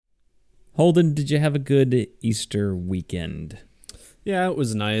Holden, did you have a good Easter weekend? Yeah, it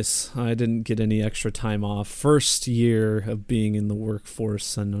was nice. I didn't get any extra time off. First year of being in the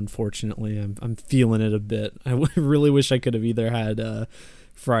workforce, and unfortunately, I'm feeling it a bit. I really wish I could have either had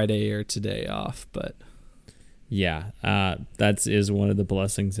Friday or today off, but Yeah, that is one of the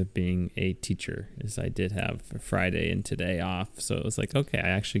blessings of being a teacher, is I did have Friday and today off, so it was like, okay, I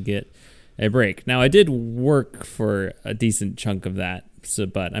actually get a break. Now, I did work for a decent chunk of that,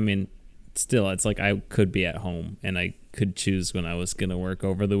 but I mean, still, it's like I could be at home, and I could choose when I was going to work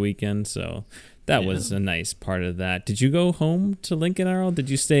over the weekend, so that was a nice part of that. Did you go home to Lincoln, Arl? Did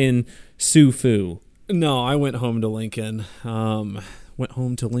you stay in Sioux Foo? No, I went home to Lincoln. Went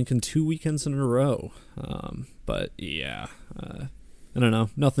home to Lincoln 2 weekends in a row. But yeah, I don't know.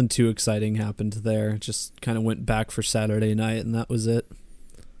 Nothing too exciting happened there. Just kind of went back for Saturday night, and that was it.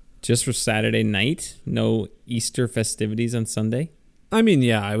 Just for Saturday night? No Easter festivities on Sunday? I mean,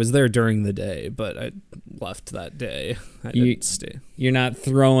 yeah, I was there during the day, but I left that day. I didn't stay. You're not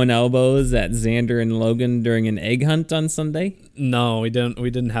throwing elbows at Xander and Logan during an egg hunt on Sunday? No, we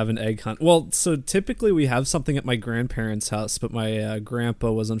didn't have an egg hunt. Well, so typically we have something at my grandparents' house, but my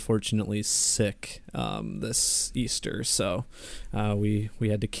grandpa was unfortunately sick this Easter, so we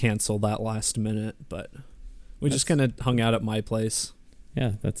had to cancel that last minute. But we just kind of hung out at my place.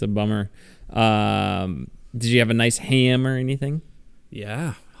 Yeah, that's a bummer. Did you have a nice ham or anything?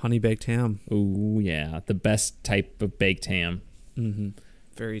 Yeah, honey baked ham. Ooh, yeah, the best type of baked ham. Mm-hmm.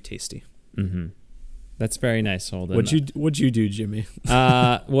 Very tasty. Mm-hmm. That's very nice, Holden. What'd you do, Jimmy?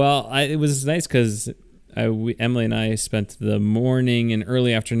 Well, it was nice because Emily and I spent the morning and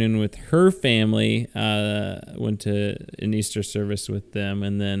early afternoon with her family. Went to an Easter service with them,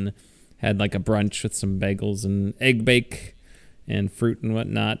 and then had like a brunch with some bagels and egg bake and fruit and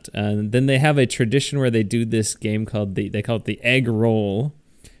whatnot. And then they have a tradition where they do this game called they call it the egg roll,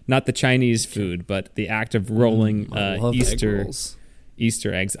 not the Chinese food, but the act of rolling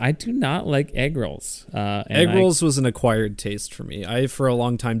Easter eggs. I do not like egg rolls. Egg rolls was an acquired taste for me. I for a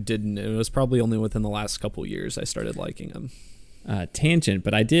long time didn't. It was probably only within the last couple years I started liking them. Tangent,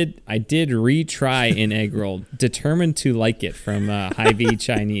 but I did retry an egg roll, determined to like it, from Hy-Vee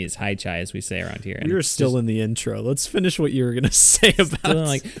Chinese, Hai Chai as we say around here. And you're still in the intro. Let's finish what you were going to say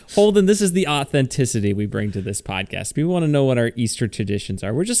about Holden, this is the authenticity we bring to this podcast. People want to know what our Easter traditions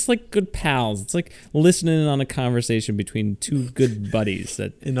are. We're just like good pals. It's like listening on a conversation between two good buddies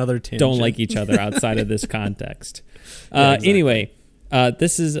that don't like each other outside of this context. Yeah, exactly. Anyway,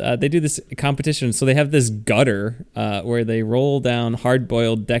 this is they do this competition, so they have this gutter where they roll down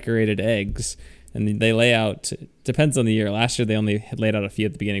hard-boiled decorated eggs, and they lay out, depends on the year. Last year they only laid out a few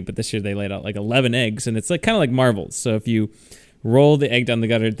at the beginning, but this year they laid out like 11 eggs, and it's like kind of like marbles. So if you roll the egg down the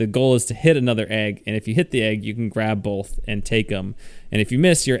gutter, the goal is to hit another egg, and if you hit the egg, you can grab both and take them. And if you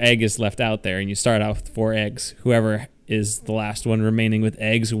miss, your egg is left out there, and you start out with 4 eggs. Whoever is the last one remaining with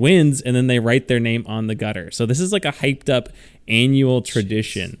eggs wins, and then they write their name on the gutter. So this is like a hyped up annual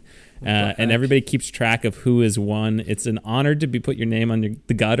tradition, and everybody keeps track of who has won. It's an honor to put your name on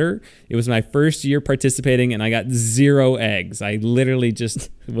the gutter. It was my first year participating, and I got 0 eggs. I literally just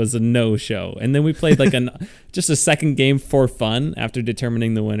was a no-show. And then we played like just a second game for fun after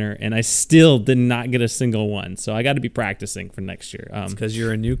determining the winner, and I still did not get a single one. So I got to be practicing for next year. It's because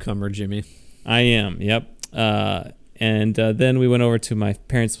you're a newcomer, Jimmy. I am, yep. And then we went over to my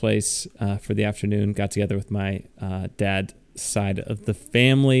parents' place for the afternoon, got together with my dad's side of the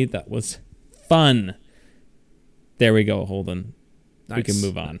family. That was fun. There we go, Holden. Nice. We can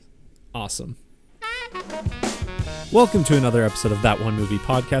move on. Awesome. Welcome to another episode of That One Movie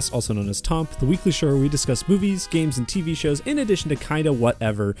Podcast, also known as Tomp, the weekly show where we discuss movies, games, and TV shows, in addition to kinda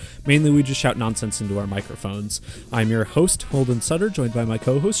whatever. Mainly we just shout nonsense into our microphones. I'm your host, Holden Sutter, joined by my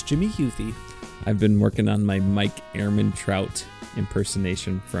co-host, Jimmy Huthy. I've been working on my Mike Ehrmantraut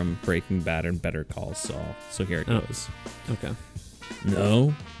impersonation from Breaking Bad and Better Call Saul. So here it goes. Okay.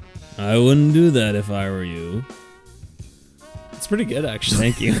 No, I wouldn't do that if I were you. It's pretty good,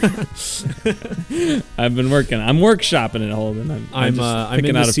 actually. Thank you. I've been working. I'm workshopping it, Holden. I'm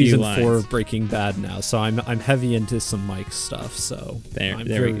in the season 4 of Breaking Bad now, so I'm heavy into some Mike stuff. So I'm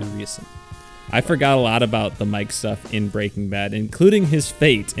very recent. I forgot a lot about the Mike stuff in Breaking Bad, including his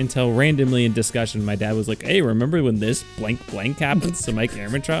fate, until randomly in discussion, my dad was like, hey, remember when this blank blank happens to Mike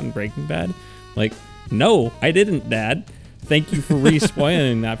Ehrmantraut in Breaking Bad? Like, no, I didn't, Dad. Thank you for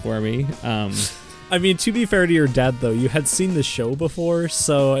re-spoiling that for me. I mean, to be fair to your dad, though, you had seen the show before,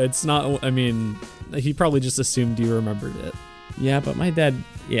 so it's not, I mean, he probably just assumed you remembered it. Yeah, but my dad,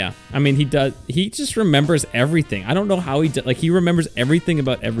 yeah. I mean, he just remembers everything. I don't know how he remembers everything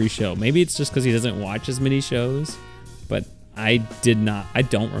about every show. Maybe it's just because he doesn't watch as many shows, but I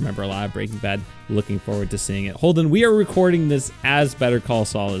don't remember a lot of Breaking Bad. Looking forward to seeing it. Holden, we are recording this as Better Call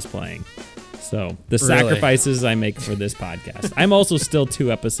Saul is playing. So the sacrifices I make for this podcast. I'm also still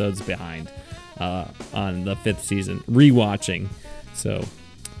 2 episodes behind on the 5th season, rewatching. So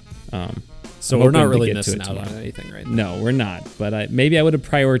we're not really missing out on anything right now. No, we're not. But maybe I would have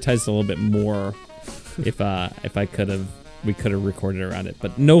prioritized a little bit more if I could have. We could have recorded around it,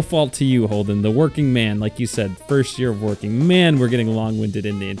 but no fault to you, Holden. The working man, like you said, first year of working. Man, we're getting long-winded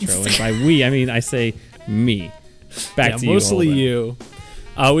in the intro, and by we, I mean I say me. Back to you, mostly Holden. you.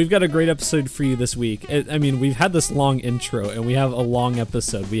 We've got a great episode for you this week. We've had this long intro, and we have a long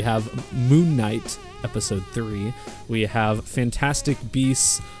episode. We have Moon Knight, episode 3. We have Fantastic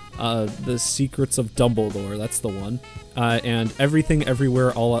Beasts, The Secrets of Dumbledore. That's the one. And Everything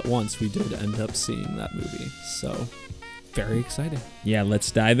Everywhere All at Once. We did end up seeing that movie, so very exciting. Yeah,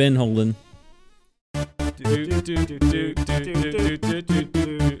 let's dive in, Holden.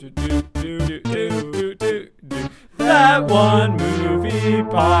 That One Movie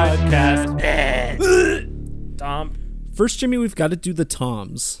Podcast. Tom. First, Jimmy, we've got to do the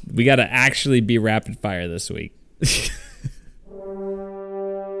Toms. We got to actually be rapid fire this week.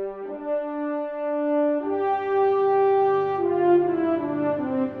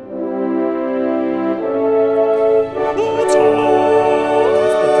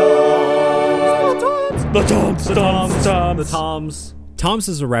 The Toms. Toms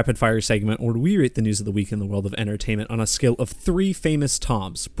is a rapid-fire segment where we rate the news of the week in the world of entertainment on a scale of 3 famous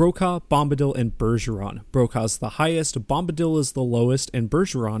Toms: Brokaw, Bombadil, and Bergeron. Brokaw's the highest, Bombadil is the lowest, and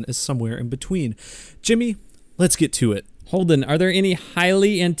Bergeron is somewhere in between. Jimmy, let's get to it. Holden, are there any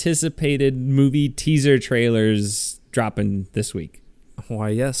highly anticipated movie teaser trailers dropping this week? Why,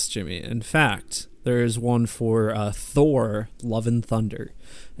 yes, Jimmy. In fact, there's one for Thor: Love and Thunder.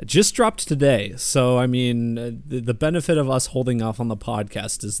 It just dropped today, so I mean, the benefit of us holding off on the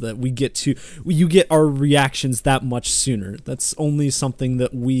podcast is that you get our reactions that much sooner. That's only something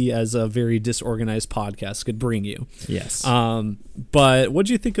that we, as a very disorganized podcast, could bring you. Yes. But what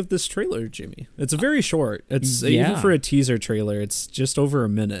do you think of this trailer, Jimmy? It's very short. It's even for a teaser trailer, it's just over a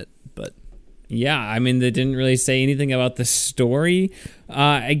minute, but. Yeah, I mean, they didn't really say anything about the story.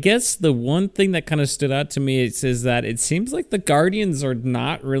 I guess the one thing that kind of stood out to me is that it seems like the Guardians are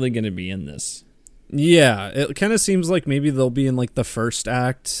not really going to be in this. Yeah, it kind of seems like maybe they'll be in like the first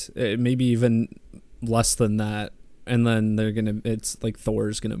act, maybe even less than that, and then it's like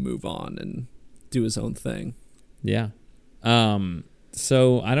Thor's gonna move on and do his own thing. Yeah.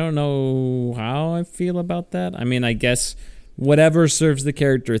 So I don't know how I feel about that. I mean, I guess whatever serves the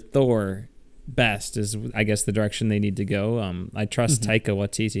character Thor best is, I guess, the direction they need to go. I trust Taika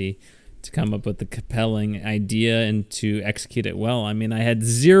Waititi to come up with the compelling idea and to execute it well. I mean, I had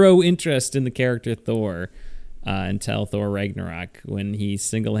zero interest in the character Thor until Thor Ragnarok, when he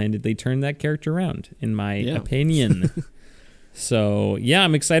single-handedly turned that character around, in my opinion. So, yeah,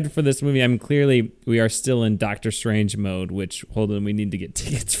 I'm excited for this movie. I mean, clearly, we are still in Doctor Strange mode, which, hold on, we need to get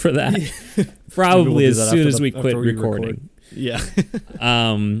tickets for that. Probably as soon as we quit recording. Yeah.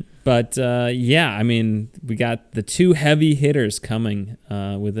 But yeah, I mean, we got the 2 heavy hitters coming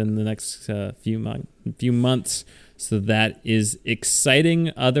within the next few months, so that is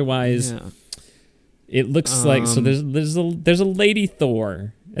exciting. Otherwise, it looks like there's a Lady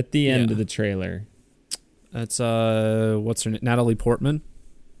Thor at the end of the trailer. That's what's her name? Natalie Portman.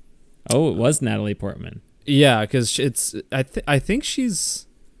 Oh, it was Natalie Portman. Yeah, because I think she's.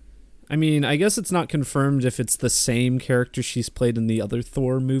 I mean, I guess it's not confirmed if it's the same character she's played in the other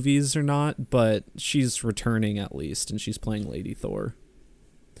Thor movies or not, but she's returning at least, and she's playing Lady Thor.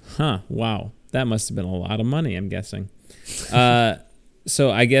 Huh, wow. That must have been a lot of money, I'm guessing.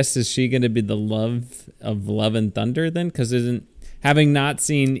 So I guess, is she going to be the love of Love and Thunder then? Because having not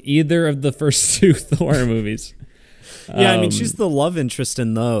seen either of the first 2 Thor movies. Yeah, I mean, she's the love interest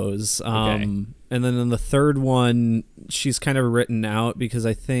in those. Okay. And then in the third one, she's kind of written out because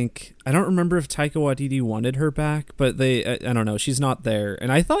I don't remember if Taika Waititi wanted her back, but I don't know, she's not there.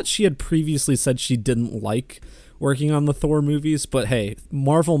 And I thought she had previously said she didn't like working on the Thor movies, but hey,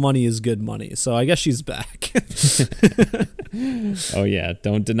 Marvel money is good money, so I guess she's back. Oh yeah,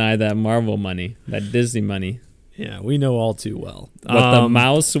 don't deny that Marvel money, that Disney money. Yeah, we know all too well. What the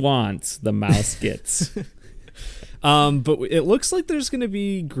mouse wants, the mouse gets. But it looks like there's going to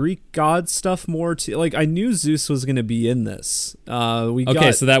be Greek god stuff more too. Like, I knew Zeus was going to be in this. So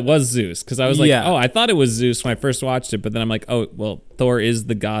that was Zeus, because I was like, I thought it was Zeus when I first watched it, but then I'm like, oh, well, Thor is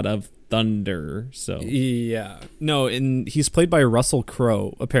the god of thunder, so. Yeah. No, and he's played by Russell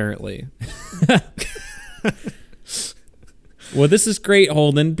Crowe, apparently. Well, this is great,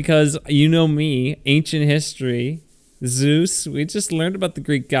 Holden, because you know me, ancient history. Zeus. We just learned about the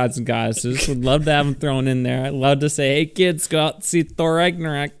Greek gods and goddesses. Would love to have them thrown in there. I'd love to say, hey, kids, go out and see Thor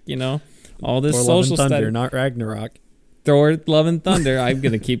Ragnarok, all this Thor social Love and Thunder, stuff. not Ragnarok. Thor, Love and Thunder. I'm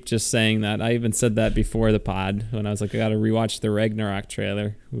going to keep just saying that. I even said that before the pod when I was like, I got to rewatch the Ragnarok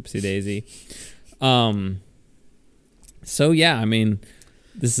trailer. Whoopsie daisy. So, yeah, I mean,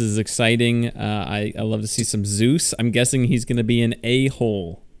 this is exciting. I love to see some Zeus. I'm guessing he's going to be an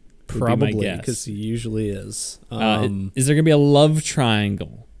a-hole. Probably, because he usually is. Is there going to be a love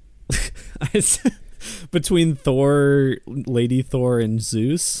triangle? Between Thor, Lady Thor, and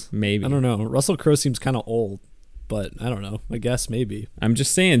Zeus? Maybe. I don't know. Russell Crowe seems kind of old. But I don't know. I guess maybe. I'm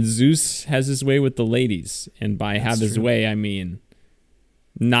just saying Zeus has his way with the ladies. And by have his way, I mean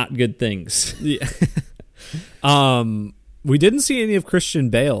not good things. Yeah. We didn't see any of Christian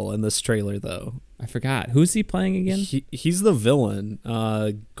Bale in this trailer, though. I forgot. Who's he playing again? He's the villain.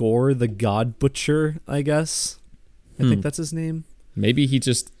 Gore the God Butcher, I guess. I think that's his name. Maybe he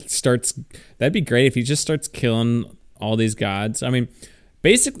just starts... That'd be great if he just starts killing all these gods. I mean,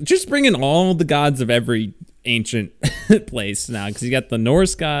 basically, just bring in all the gods of every ancient place now, because you got the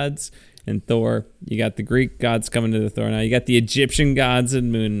Norse gods and Thor, you got the Greek gods coming to the Thor now, you got the Egyptian gods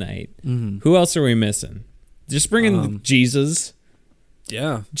and Moon Knight. Who else are we missing? Just bring in Jesus.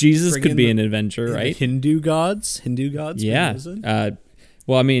 Yeah, Jesus could be an adventure, right? Hindu gods. Yeah.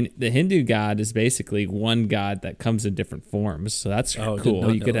 Well, I mean, the Hindu god is basically one god that comes in different forms, so that's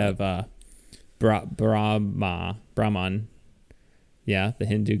cool. You could have Brahman. Yeah, the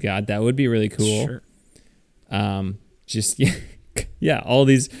Hindu god. That would be really cool. Sure. All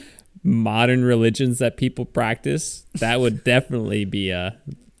these modern religions that people practice, that would definitely be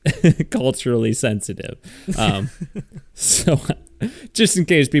culturally sensitive. So just in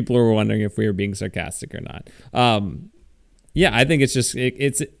case people were wondering if we were being sarcastic or not. I think it's just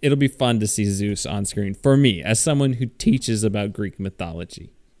it'll be fun to see Zeus on screen for me as someone who teaches about Greek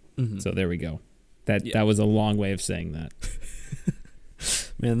mythology. So there we go. That was a long way of saying that.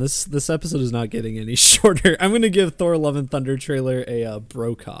 Man, this episode is not getting any shorter. I'm going to give Thor Love and Thunder trailer a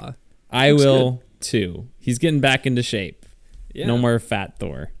brokaw. I will too. He's getting back into shape. Yeah. No more fat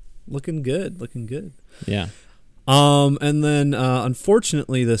Thor. Looking good. Yeah. And then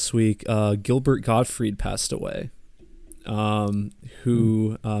unfortunately this week, Gilbert Gottfried passed away.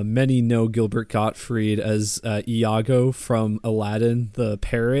 Who many know Gilbert Gottfried as Iago from Aladdin, the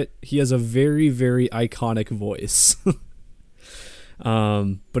parrot. He has a very, very iconic voice.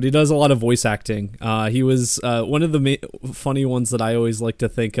 But he does a lot of voice acting. He was one of the funny ones that I always like to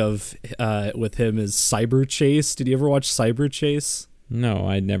think of with him is Cyber Chase. Did you ever watch Cyber Chase? No,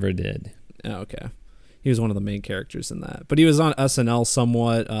 I never did. Oh, okay. He was one of the main characters in that. But he was on SNL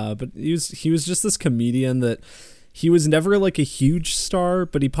somewhat. But he was just this comedian that he was never like a huge star,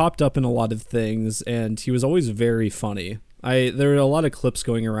 but he popped up in a lot of things, and he was always very funny. There were a lot of clips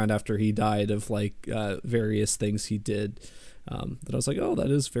going around after he died of like various things he did. That I was like, oh,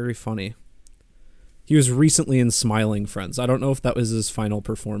 that is very funny. He was recently in Smiling Friends. I don't know if that was his final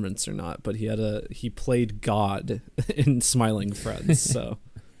performance or not, but he played God in Smiling Friends. So,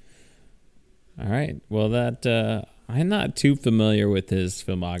 all right. Well, I'm not too familiar with his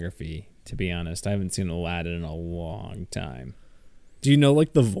filmography, to be honest. I haven't seen Aladdin in a long time. Do you know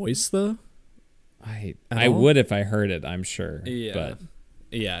like the voice though? I would if I heard it, I'm sure. Yeah. But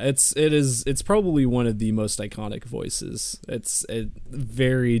yeah, it's probably one of the most iconic voices. It's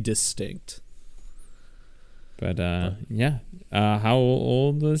very distinct. But how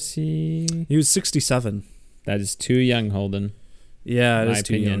old was he? He was 67. That is too young, Holden. Yeah, it is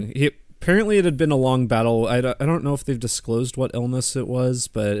too young. Apparently it had been a long battle. I don't know if they've disclosed what illness it was,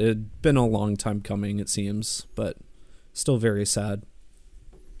 but it had been a long time coming, it seems. But still very sad.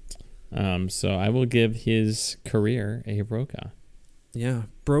 So I will give his career a brokaw. Yeah,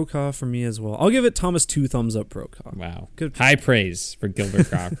 brokaw for me as well. I'll give it Thomas 2 thumbs up brokaw. Wow. Good. High praise for Gilbert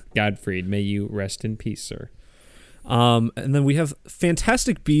Gottfried. May you rest in peace, sir. And then we have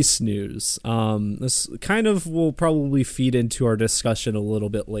Fantastic Beasts news. This kind of will probably feed into our discussion a little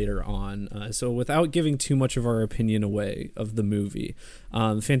bit later on. So without giving too much of our opinion away of the movie,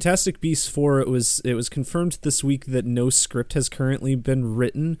 Fantastic Beasts 4, it was confirmed this week that no script has currently been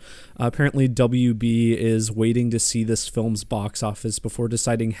written. Apparently WB is waiting to see this film's box office before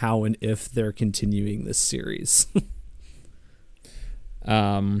deciding how and if they're continuing this series.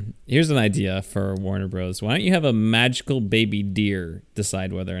 Here's an idea for Warner Bros. Why don't you have a magical baby deer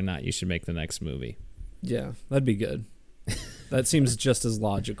decide whether or not you should make the next movie? Yeah, that'd be good. That seems just as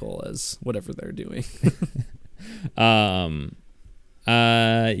logical as whatever they're doing.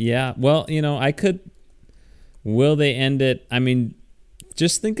 Yeah. Well, will they end it? I mean,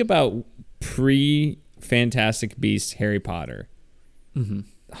 just think about Fantastic Beasts, Harry Potter. Mm-hmm.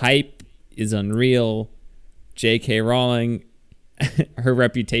 Hype is unreal. J.K. Rowling, her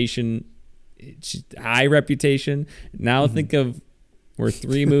reputation, high reputation. Now think of, we're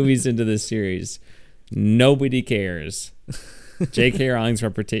 3 movies into this series. Nobody cares. J.K. Rowling's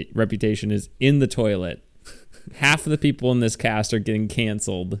reputation is in the toilet. Half of the people in this cast are getting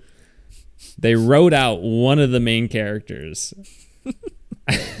canceled. They wrote out one of the main characters.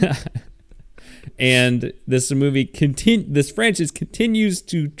 And this franchise continues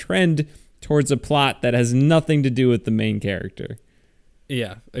to trend towards a plot that has nothing to do with the main character.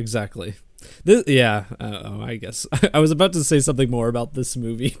 Yeah, exactly. I guess I was about to say something more about this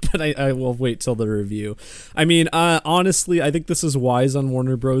movie, but I will wait till the review. I mean, honestly, I think this is wise on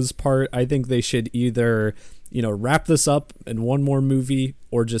Warner Bros. Part. I think they should either, wrap this up in one more movie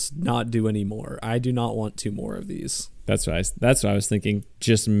or just not do any more. I do not want 2 more of these. That's what I was thinking.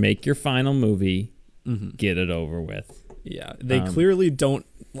 Just make your final movie, get it over with. Yeah, they clearly don't,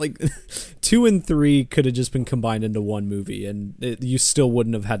 2 and 3 could have just been combined into one movie, and you still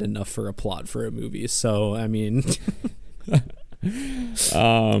wouldn't have had enough for a plot for a movie. So, I mean,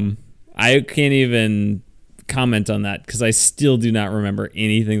 I can't even comment on that because I still do not remember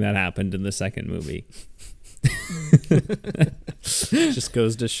anything that happened in the second movie. Just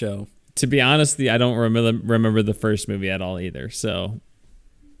goes to show. To be honest, I don't remember the first movie at all either. So,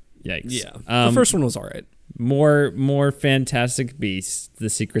 yikes. Yeah, the first one was all right. More Fantastic Beasts, The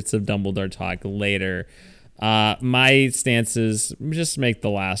Secrets of Dumbledore talk later. My stance is just make the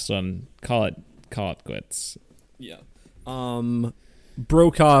last one. Call it quits. Yeah.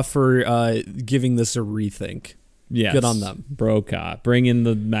 Brokaw for giving this a rethink. Yes. Good on them. Brokaw. Bring in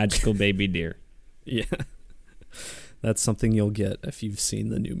the magical baby deer. Yeah. That's something you'll get if you've seen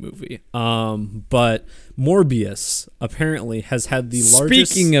the new movie. But Morbius apparently has had the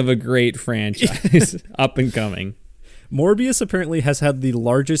largest... Speaking of a great franchise, up and coming. Morbius apparently has had the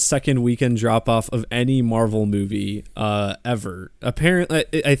largest second weekend drop-off of any Marvel movie ever. Apparently,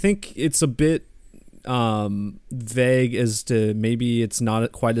 I think it's a bit vague as to maybe it's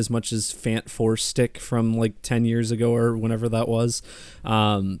not quite as much as Fant 4 Stick from 10 years ago or whenever that was,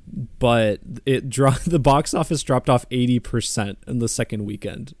 but the box office dropped off 80% in the second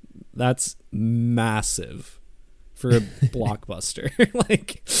weekend. That's massive for a blockbuster.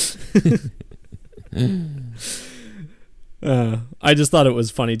 I just thought it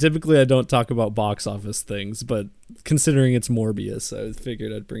was funny. Typically I don't talk about box office things, but considering it's Morbius, I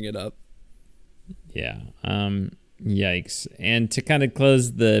figured I'd bring it up. Yeah. Yikes. And to kind of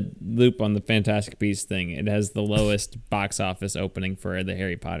close the loop on the Fantastic Beasts thing, it has the lowest box office opening for the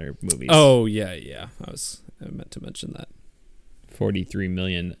Harry Potter movies. Oh, yeah. I meant to mention that. 43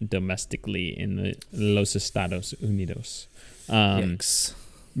 million domestically in the Los Estados Unidos. Yikes.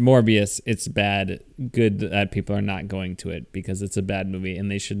 Morbius, it's bad. Good that people are not going to it because it's a bad movie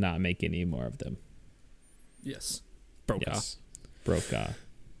and they should not make any more of them. Yes. Brokaw.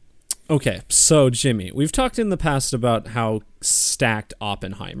 Okay, so Jimmy, we've talked in the past about how stacked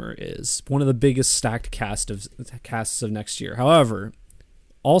Oppenheimer is. One of the biggest stacked casts of next year. However,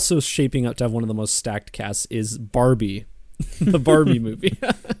 also shaping up to have one of the most stacked casts is Barbie, the Barbie movie,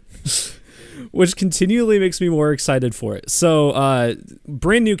 which continually makes me more excited for it. So,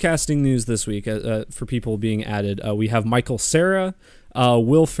 brand new casting news this week for people being added. We have Michael Cera,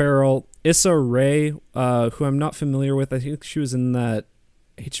 Will Ferrell, Issa Rae, who I'm not familiar with. I think she was in that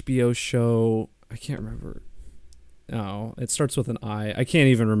HBO show. I can't remember. Oh, it starts with an I. I can't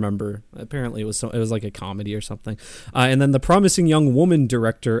even remember. Apparently, it was like a comedy or something. And then the promising young woman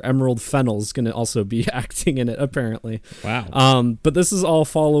director Emerald Fennell is going to also be acting in it. Apparently, wow. But this is all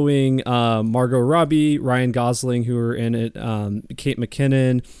following Margot Robbie, Ryan Gosling, who are in it, Kate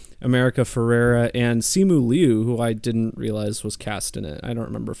McKinnon, America Ferrera, and Simu Liu, who I didn't realize was cast in it. I don't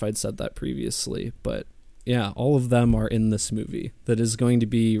remember if I'd said that previously, but yeah, all of them are in this movie that is going to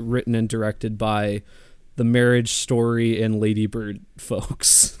be written and directed by the Marriage Story and Lady Bird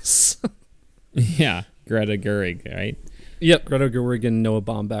folks. Yeah, Greta Gerwig, right? Yep, Greta Gerwig and Noah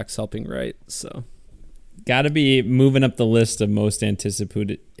Baumbach's helping write. So, got to be moving up the list of most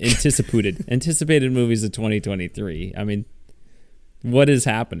anticipated movies of 2023. I mean, what is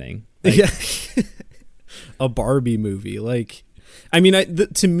happening? Yeah, a Barbie movie.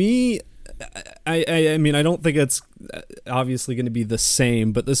 To me. I mean, I don't think it's obviously going to be the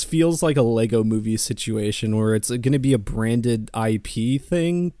same, but this feels like a Lego movie situation where it's going to be a branded IP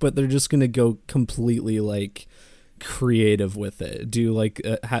thing, but they're just going to go completely creative with it. Do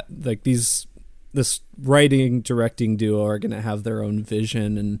this writing directing duo are going to have their own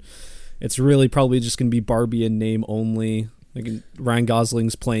vision, and it's really probably just going to be Barbie in name only. Ryan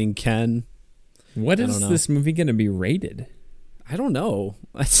Gosling's playing Ken. What is this movie going to be rated? I don't know.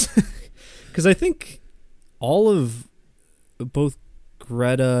 Because I think all of both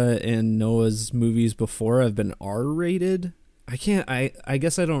Greta and Noah's movies before have been R-rated. I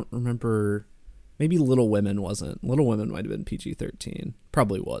guess I don't remember. Maybe Little Women wasn't. Little Women might have been PG-13.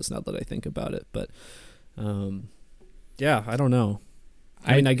 Probably was, now that I think about it. But, yeah, I don't know.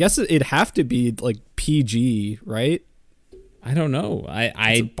 I mean, I guess it'd have to be, like, PG, right? I don't know.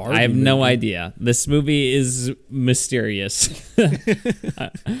 I have no idea. This movie is mysterious.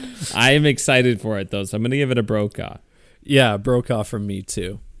 I am excited for it, though, so I'm going to give it a Brokaw. Yeah, Brokaw from me,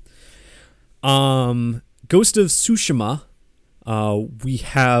 too. Ghost of Tsushima. We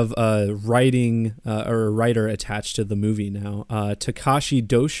have a writer attached to the movie now. Takashi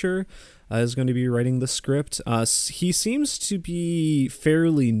Dosher is going to be writing the script. He seems to be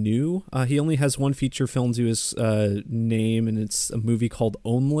fairly new. He only has one feature film to his name, and it's a movie called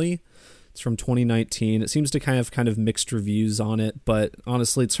Only. It's from 2019. It seems to kind of mixed reviews on it, but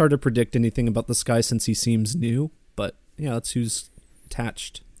honestly, it's hard to predict anything about this guy since he seems new. But yeah, that's who's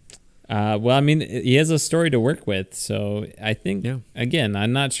attached. Well, I mean, he has a story to work with, so I think, again,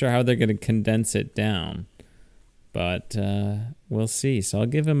 I'm not sure how they're going to condense it down, but we'll see. So I'll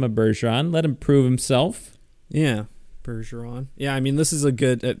give him a Bergeron, let him prove himself. Yeah, Bergeron. Yeah, I mean, this is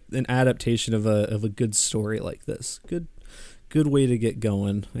an adaptation of a good story like this. Good way to get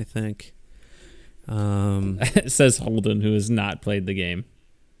going, I think. Says Holden, who has not played the game.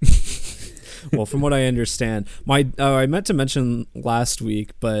 Well, from what I understand, I meant to mention last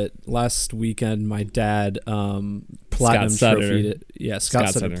week, but last weekend my dad platinum trophied it. Yeah, Scott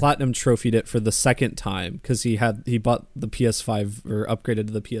Sutter platinum trophied it for the second time because he bought the PS5 or upgraded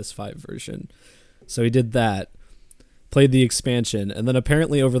to the PS5 version. So he did that, played the expansion, and then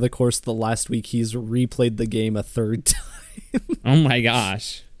apparently over the course of the last week he's replayed the game a third time. Oh my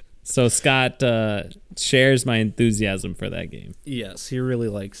gosh. So Scott shares my enthusiasm for that game. Yes, he really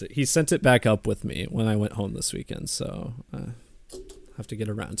likes it. He sent it back up with me when I went home this weekend, so have to get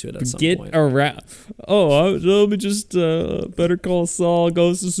around to it at some point. Let me just Better Call Saul,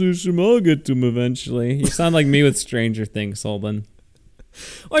 Ghost of Tsushima. I'll get to him eventually. You sound like me with Stranger Things, Holden.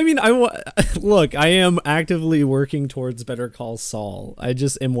 Well, I mean, look, I am actively working towards Better Call Saul. I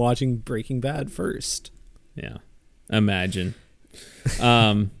just am watching Breaking Bad first. Yeah, imagine.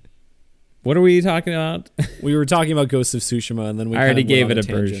 What are we talking about? We were talking about Ghost of Tsushima, and then we I already gave it a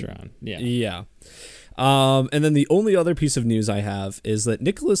Bergeron. Yeah. And then the only other piece of news I have is that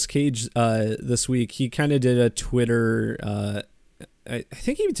Nicolas Cage this week, he kind of did a Twitter, I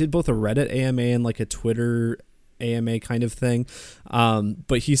think he did both a Reddit AMA and like a Twitter AMA kind of thing.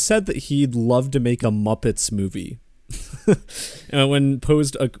 But he said that he'd love to make a Muppets movie. When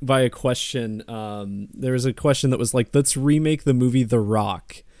posed by a question, there was a question that was like, let's remake the movie The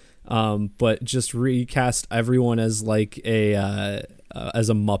Rock, but just recast everyone as like as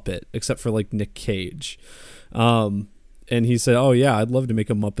a Muppet except for like Nick Cage. And he said, oh yeah, I'd love to make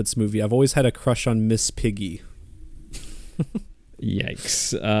a Muppets movie. I've always had a crush on Miss Piggy.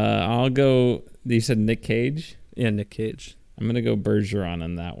 Yikes. I'll go, you said Nick Cage? Yeah, Nick Cage. I'm gonna go Bergeron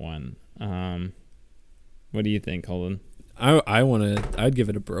on that one. What do you think, Holden? I'd give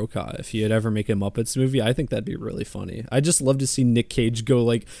it a Brokaw. If he'd ever make a Muppets movie, I think that'd be really funny. I'd just love to see Nick Cage go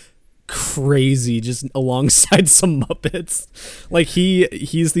like crazy just alongside some Muppets. Like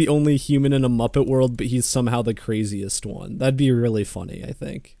he's the only human in a Muppet world, but he's somehow the craziest one. That'd be really funny, I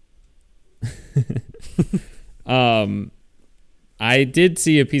think. I did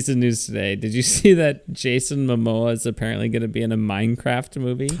see a piece of news today. Did you see that Jason Momoa is apparently going to be in a Minecraft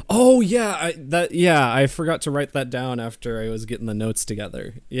movie? Oh yeah, I forgot to write that down after I was getting the notes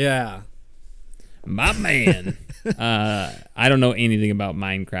together. Yeah. My man. I don't know anything about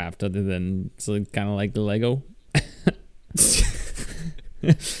Minecraft other than it's kind of like Lego.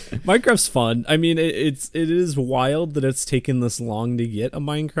 Minecraft's fun. I mean, it is wild that it's taken this long to get a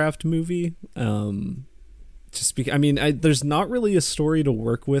Minecraft movie. There's not really a story to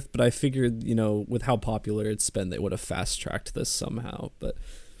work with, but I figured, with how popular it's been, they would have fast-tracked this somehow. But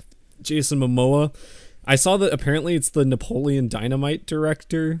Jason Momoa, I saw that apparently it's the Napoleon Dynamite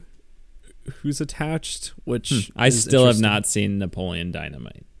director who's attached, which I still have not seen Napoleon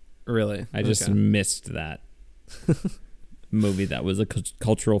Dynamite. Really? I just missed that movie that was a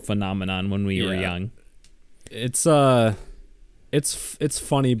cultural phenomenon when we were young. It's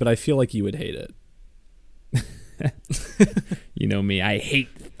funny, but I feel like you would hate it. You know me, I hate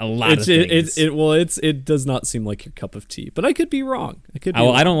a lot of things. It does not seem like your cup of tea, but I could be wrong.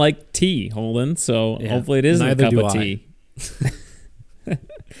 I don't like tea, Holden, so hopefully it isn't a cup of tea.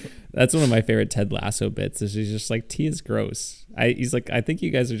 That's one of my favorite Ted Lasso bits. Is he's just like, tea is gross. He's like, I think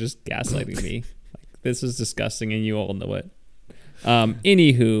you guys are just gaslighting me. this is disgusting, and you all know it.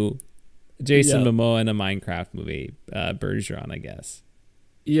 Anywho, Jason Momoa in a Minecraft movie, Bergeron, I guess.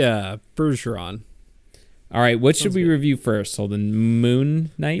 Yeah, Bergeron. All right, what should we review first? Holden,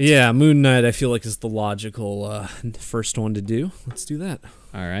 Moon Knight? Yeah, Moon Knight I feel like is the logical first one to do. Let's do that.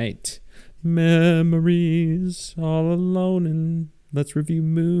 All right. Memories all alone, and let's review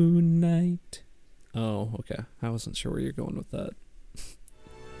Moon Knight. Oh, okay. I wasn't sure where you're going with that.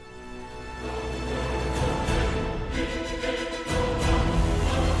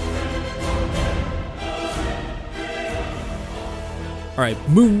 All right,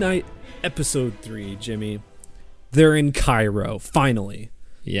 Moon Knight episode 3, Jimmy. They're in Cairo, finally.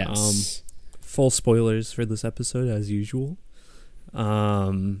 Yes. Full spoilers for this episode, as usual.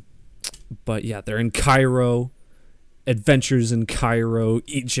 But yeah, they're in Cairo. Adventures in Cairo,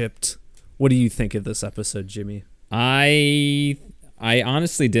 Egypt. What do you think of this episode, Jimmy? I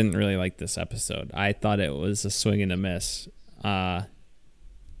honestly didn't really like this episode. I thought it was a swing and a miss.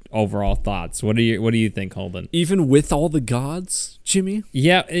 Overall thoughts. What do you think, Holden? Even with all the gods, Jimmy?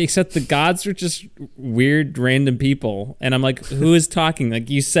 Yeah, except the gods are just weird random people, and I'm like, who is talking? Like,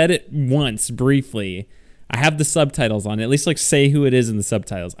 you said it once briefly. I have the subtitles on. At least like say who it is in the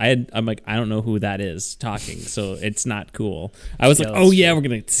subtitles. I'm like, I don't know who that is talking, so it's not cool. I was like, oh yeah, we're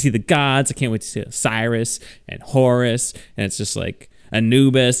gonna see the gods. I can't wait to see Osiris and Horus, and it's just like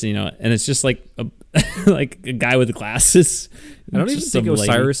Anubis, and it's just like like a guy with glasses. I don't even think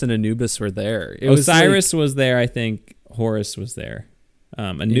Osiris and Anubis were there. Osiris was there, I think. Horus was there.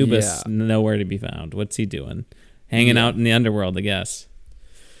 Anubis nowhere to be found. What's he doing? Hanging out in the underworld, I guess.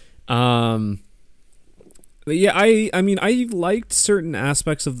 Yeah, I mean, I liked certain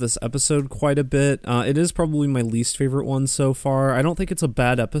aspects of this episode quite a bit. It is probably my least favorite one so far. I don't think it's a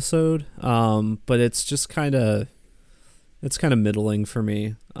bad episode, but it's just kind of middling for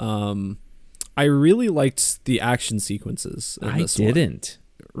me. I really liked the action sequences in this one. I didn't.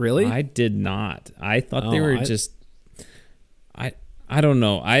 Really? I did not. I thought they were just... I don't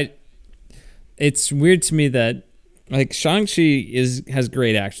know. It's weird to me that like Shang-Chi has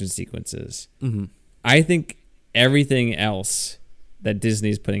great action sequences. Mm-hmm. I think everything else that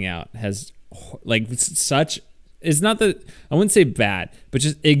Disney's putting out has like such... It's not that... I wouldn't say bad, but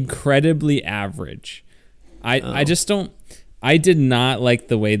just incredibly average. I just don't... I did not like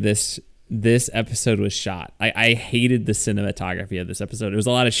the way this episode was shot. I hated the cinematography of this episode. It was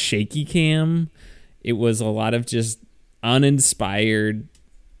a lot of shaky cam. It was a lot of just uninspired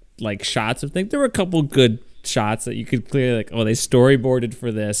like shots of things. There were a couple good shots that you could clearly like, oh, they storyboarded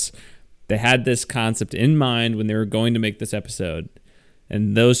for this. They had this concept in mind when they were going to make this episode.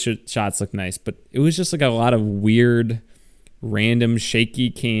 And those shots look nice. But it was just like a lot of weird, random, shaky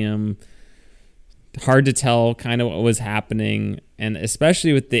cam. Hard to tell kind of what was happening. And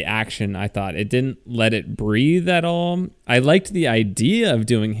especially with the action, I thought it didn't let it breathe at all. I liked the idea of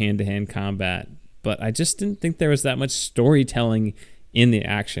doing hand-to-hand combat, but I just didn't think there was that much storytelling in the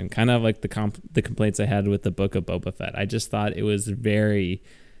action. Kind of like the complaints I had with the Book of Boba Fett. I just thought it was very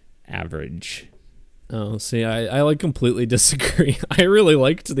average. Oh, see, I like completely disagree. I really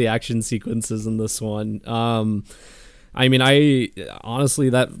liked the action sequences in this one. I mean, I honestly,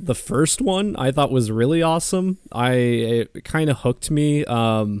 that the first one I thought was really awesome. It kind of hooked me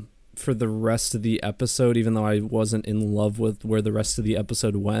for the rest of the episode, even though I wasn't in love with where the rest of the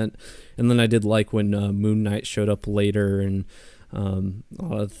episode went. And then I did like when Moon Knight showed up later, and a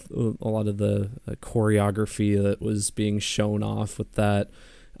lot of the choreography that was being shown off with that.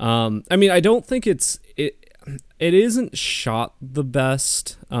 I mean, I don't think it isn't shot the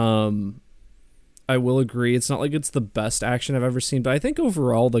best. I will agree. It's not like it's the best action I've ever seen, but I think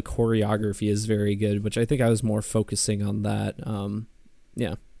overall the choreography is very good, which I think I was more focusing on that.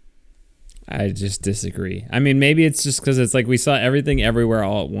 Yeah. I just disagree. I mean, maybe it's just because it's like we saw everything everywhere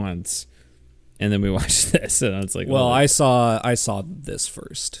all at once, and then we watched this, and it's like, well, I saw this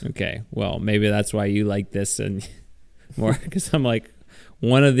first. Okay, well, maybe that's why you like this and more, because I'm like,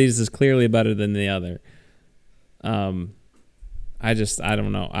 one of these is clearly better than the other. I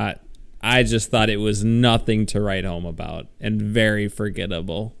don't know. I just thought it was nothing to write home about and very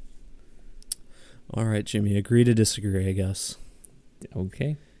forgettable. All right, Jimmy, agree to disagree, I guess.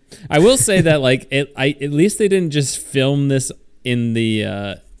 Okay. I will say that like at least they didn't just film this in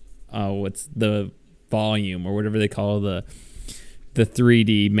the what's the volume or whatever they call the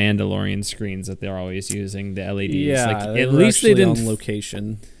 3D Mandalorian screens that they're always using, the LEDs. Yeah, like, at least they didn't on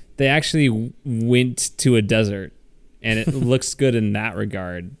location. They actually went to a desert, and it looks good in that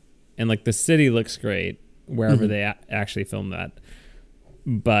regard. And like the city looks great wherever they actually filmed that.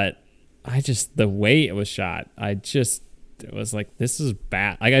 But the way it was shot, I just was like, this is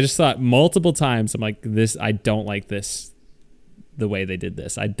bad. Like, I just thought multiple times, I'm like, I don't like this, the way they did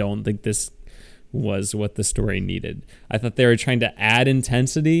this. I don't think this was what the story needed. I thought they were trying to add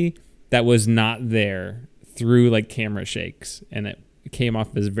intensity that was not there through like camera shakes, and it came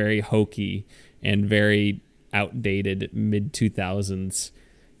off as very hokey and very outdated mid 2000s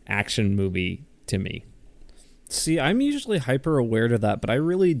action movie to me. See, I'm usually hyper aware to that, but I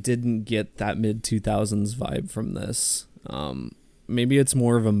really didn't get that mid 2000s vibe from this. Maybe it's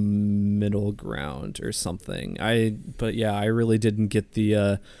more of a middle ground or something. But yeah, I really didn't get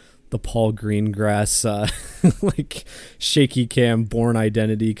the Paul Greengrass like shaky cam Born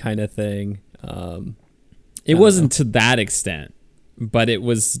Identity kind of thing. It wasn't to that extent, but it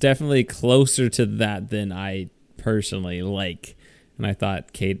was definitely closer to that than I personally like. And I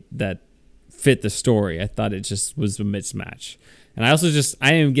thought, Kate, that fit the story. I thought it just was a mismatch. And I also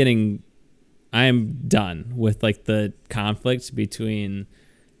I am done with like the conflict between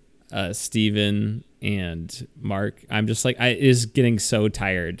Steven and Mark. I'm just like, it is getting so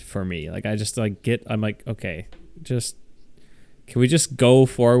tired for me. Like, I just like I'm like, okay, can we just go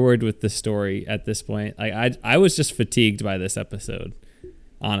forward with the story at this point? Like, I was just fatigued by this episode.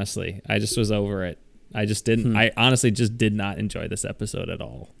 Honestly, I just was over it. I just didn't. I honestly just did not enjoy this episode at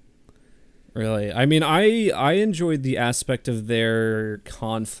all. Really? I mean, I enjoyed the aspect of their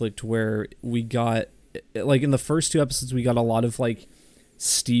conflict where we got, like, in the first two episodes, we got a lot of, like,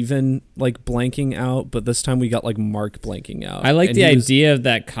 Steven, like, blanking out, but this time we got, like, Mark blanking out. I like the idea of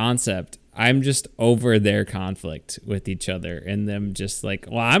that concept. I'm just over their conflict with each other and them just like,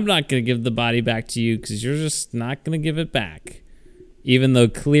 well, I'm not going to give the body back to you because you're just not going to give it back. Even though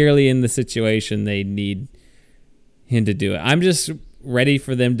clearly in the situation they need him to do it. I'm just ready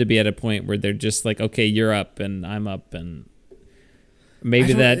for them to be at a point where they're just like, okay, you're up and I'm up, and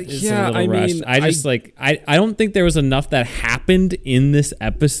maybe that is a little rushed. I don't think there was enough that happened in this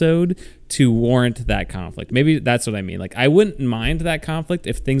episode to warrant that conflict. Maybe that's what I mean. Like, I wouldn't mind that conflict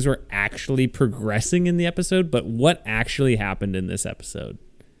if things were actually progressing in the episode, but what actually happened in this episode?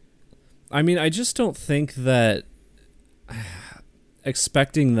 I mean, I just don't think that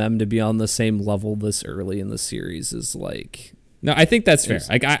expecting them to be on the same level this early in the series is like... No, I think that's fair.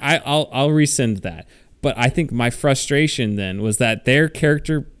 Like, I'll rescind that. But I think my frustration then was that their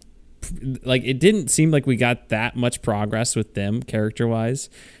character, like, it didn't seem like we got that much progress with them character-wise,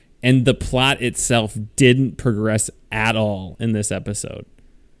 and the plot itself didn't progress at all in this episode.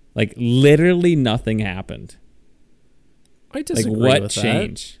 Like, literally nothing happened. I disagree what with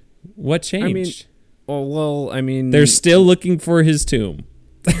changed? That. What changed? I mean... They're still looking for his tomb.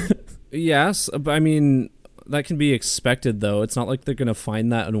 Yes, but I mean... That can be expected, though. It's not like they're going to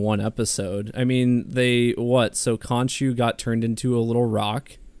find that in one episode. I mean, so Khonshu got turned into a little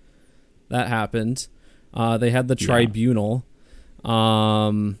rock. That happened. They had the tribunal.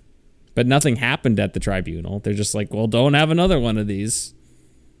 But nothing happened at the tribunal. They're just like, well, don't have another one of these.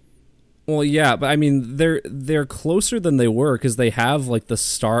 Well, yeah, but I mean, they're closer than they were because they have like the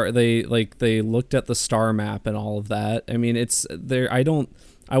star. They looked at the star map and all of that. I mean, it's there.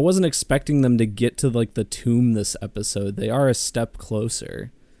 I wasn't expecting them to get to like the tomb this episode. They are a step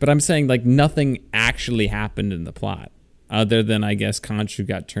closer. But I'm saying like nothing actually happened in the plot other than, I guess, Khonshu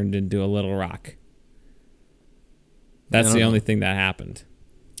got turned into a little rock. That's the only thing that happened.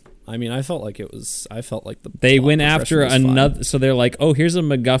 I mean, I felt like they went after another. Fine. So they're like, oh, here's a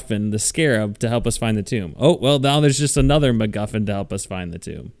MacGuffin, the Scarab, to help us find the tomb. Oh, well, now there's just another MacGuffin to help us find the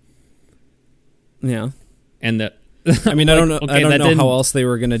tomb. Yeah. And I mean, I don't know. Okay, I don't know how else they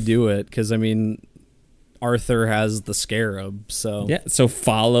were gonna do it because I mean, Arthur has the Scarab, so yeah. So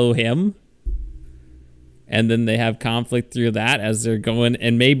follow him, and then they have conflict through that as they're going,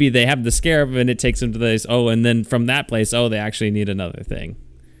 and maybe they have the Scarab and it takes them to this. Oh, and then from that place, they actually need another thing,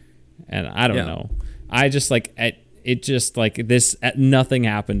 and I don't know. I just like it. Just like this, nothing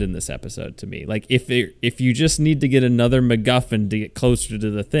happened in this episode to me. Like if you just need to get another MacGuffin to get closer to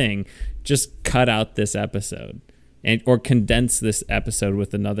the thing, just cut out this episode. Or condense this episode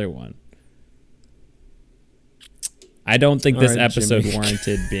with another one. I don't think this episode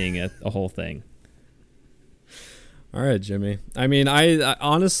warranted being a whole thing. All right, Jimmy. I mean, I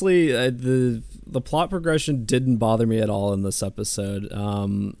honestly, the plot progression didn't bother me at all in this episode.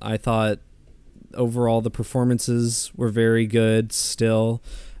 I thought overall the performances were very good still.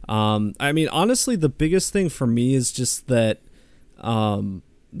 I mean, honestly, the biggest thing for me is just that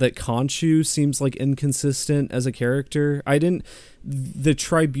that Khonshu seems like inconsistent as a character. The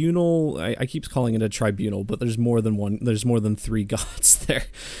tribunal, I keep calling it a tribunal, but there's more than one. There's more than three gods there.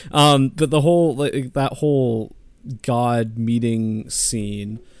 But the whole that whole god meeting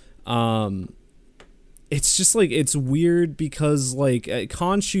scene, it's just like it's weird because like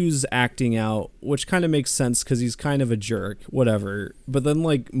Khonshu's acting out, which kind of makes sense because he's kind of a jerk, whatever. But then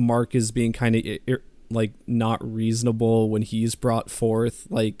like Mark is being kind of like not reasonable when he's brought forth.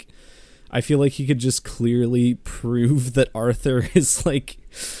 Like I feel like he could just clearly prove that Arthur is like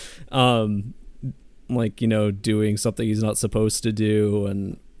doing something he's not supposed to do,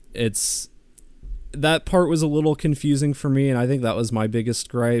 and it's that part was a little confusing for me, and I think that was my biggest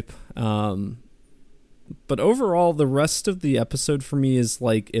gripe. But overall, the rest of the episode for me is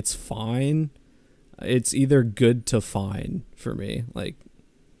like it's fine. It's either good to fine for me. Like,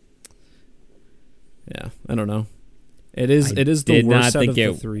 yeah, I don't know. It is the worst out of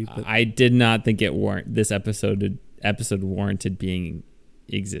the three. But I did not think this episode warranted being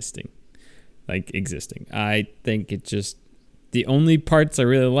existing. I think it just, the only parts I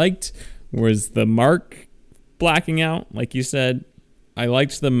really liked was the Mark blacking out, like you said. I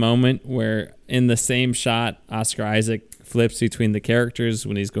liked the moment where in the same shot, Oscar Isaac flips between the characters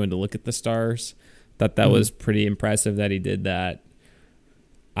when he's going to look at the stars. Thought that was pretty impressive that he did that.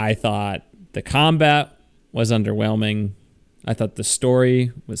 I thought the combat was underwhelming. I thought the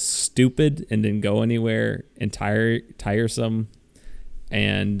story was stupid and didn't go anywhere, and tiresome.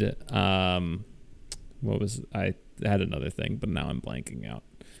 And I had another thing, but now I'm blanking out.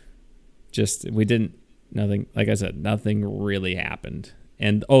 Nothing, like I said, nothing really happened.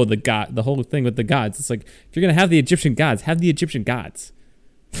 And the whole thing with the gods, it's like, if you're gonna have the Egyptian gods, have the Egyptian gods.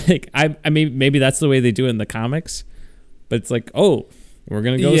 Like I mean, maybe that's the way they do it in the comics, but it's like, oh, we're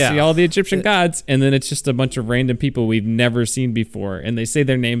gonna go see all the Egyptian gods, and then it's just a bunch of random people we've never seen before, and they say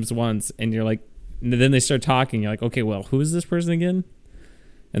their names once, and you're like, and then they start talking, you're like, okay, well, who is this person again?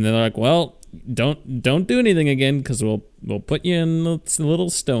 And then they're like, well, don't do anything again, because we'll put you in the little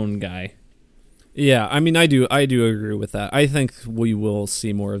stone guy. Yeah, I mean, I do agree with that. I think we will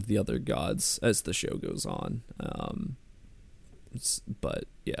see more of the other gods as the show goes on. But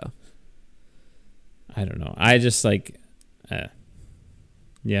yeah, I don't know. I just like,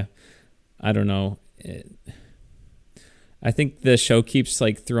 yeah, I don't know. I think the show keeps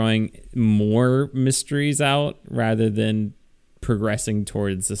like throwing more mysteries out rather than progressing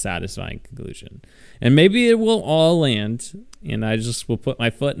towards a satisfying conclusion. And maybe it will all land, and I just will put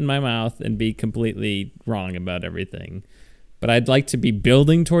my foot in my mouth and be completely wrong about everything. But I'd like to be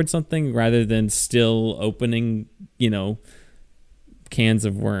building towards something rather than still opening, cans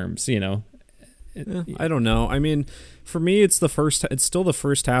of worms, I don't know. I mean, for me, it's still the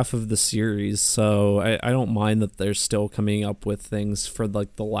first half of the series, so I don't mind that they're still coming up with things for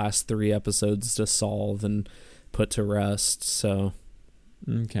like the last 3 episodes to solve and put to rest. So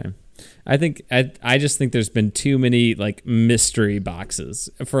okay, I just think there's been too many like mystery boxes,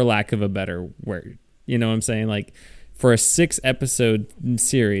 for lack of a better word. You know what I'm saying? Like for a 6-episode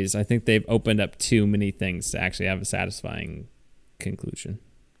series, I think they've opened up too many things to actually have a satisfying conclusion.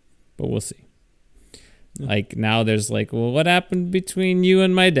 But we'll see. Like now there's like, well, what happened between you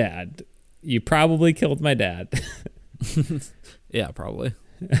and my dad? You probably killed my dad. Yeah, probably.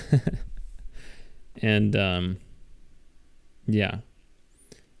 And yeah.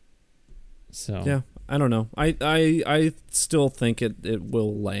 So yeah, I don't know. I still think it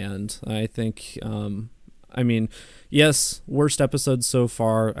will land. I think I mean, yes, worst episode so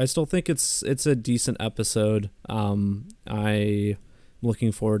far. I still think it's a decent episode. I'm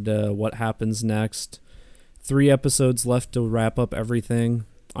looking forward to what happens next. 3 episodes left to wrap up everything.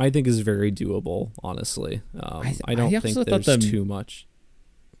 I think is very doable, honestly. I don't think there's too much.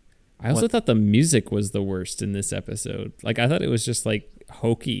 I also thought the music was the worst in this episode. Like, I thought it was just like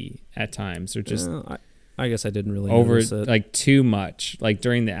hokey at times, or just I guess I didn't really notice it. Like too much. Like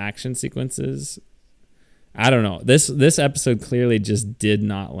during the action sequences, I don't know. This episode clearly just did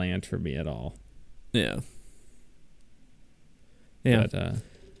not land for me at all. Yeah. Yeah. But,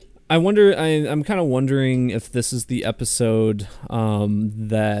 I wonder. I'm kind of wondering if this is the episode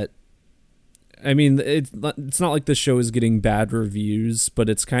that. I mean, it's not like the show is getting bad reviews, but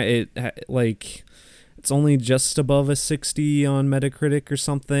it's it's only just above a 60 on Metacritic or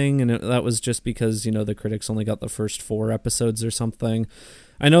something, and that was just because the critics only got the first 4 episodes or something.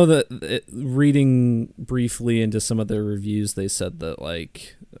 I know that reading briefly into some of the reviews, they said that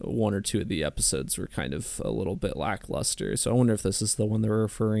like 1 or 2 of the episodes were kind of a little bit lackluster. So I wonder if this is the one they're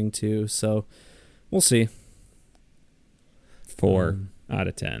referring to. So we'll see. 4 out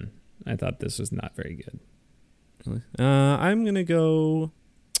of 10. I thought this was not very good. Really? I'm gonna go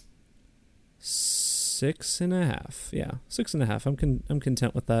 6.5. Yeah, 6.5. I'm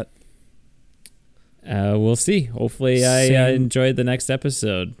content with that. We'll see. Hopefully, I enjoyed the next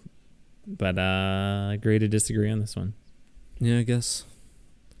episode, but agree to disagree on this one. Yeah, I guess.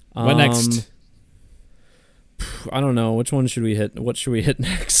 What next? I don't know. Which one should we hit? What should we hit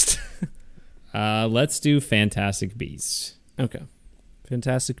next? Let's do Fantastic Beasts. Okay.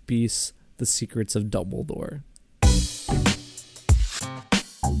 Fantastic Beasts, The Secrets of Dumbledore.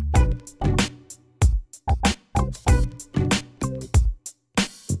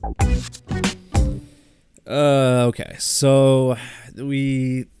 Okay, so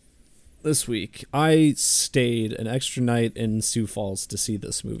this week I stayed an extra night in Sioux Falls to see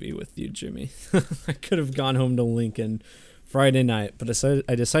this movie with you, Jimmy. I could have gone home to Lincoln Friday night, but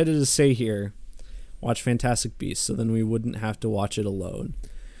I decided to stay here, watch Fantastic Beasts, so then we wouldn't have to watch it alone.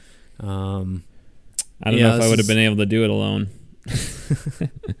 I don't know if I would have been able to do it alone.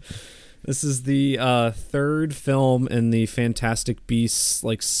 This is the third film in the Fantastic Beasts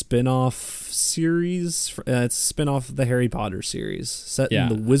spin-off series. It's a spin-off of the Harry Potter series set in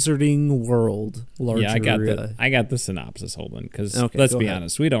the Wizarding World. I got the synopsis, Holden, because let's be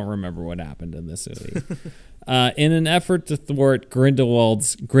honest, we don't remember what happened in this movie. In an effort to thwart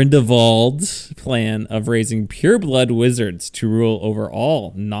Grindelwald's plan of raising pure-blood wizards to rule over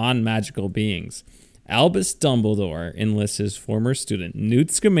all non-magical beings, Albus Dumbledore enlists his former student,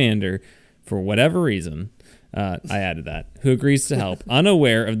 Newt Scamander, for whatever reason, I added that, who agrees to help,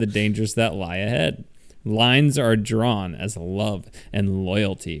 unaware of the dangers that lie ahead. Lines are drawn as love and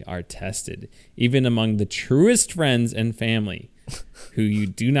loyalty are tested, even among the truest friends and family, who you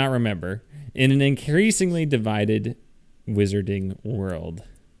do not remember, in an increasingly divided wizarding world.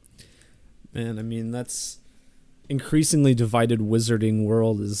 Man, I mean, that's... increasingly divided wizarding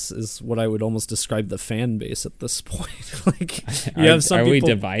world is what I would almost describe the fan base at this point. Are we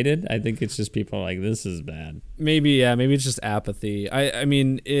divided? I think it's just people like, this is bad. Maybe it's just apathy. I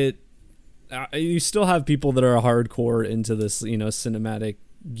mean, you still have people that are hardcore into this, cinematic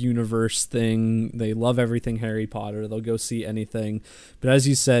universe thing. They love everything Harry Potter. They'll go see anything. But as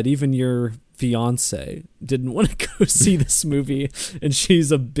you said, even your fiance didn't want to go see this movie, and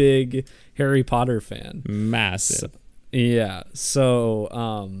she's a big Harry Potter fan. Massive. So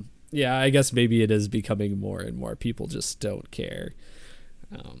I guess maybe it is becoming more and more people just don't care.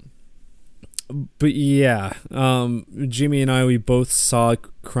 But Jimmy and I, we both saw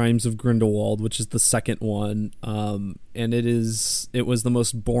Crimes of Grindelwald, which is the second one, and it was the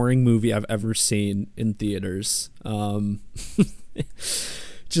most boring movie I've ever seen in theaters.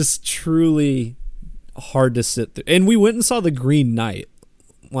 Just truly hard to sit through. And we went and saw The Green Knight.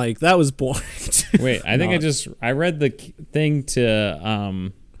 That was boring. Wait, I think I read the thing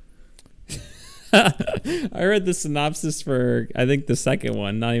to I read the synopsis for, I think, the second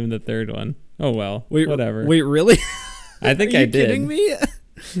one, not even the third one. Oh well, whatever. Wait, really? I think I did. Are you kidding me?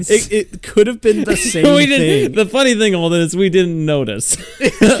 It could have been the same thing. The funny thing, Holden, is we didn't notice.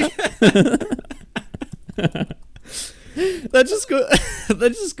 That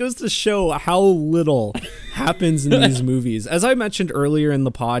just goes to show how little happens in these movies. As I mentioned earlier in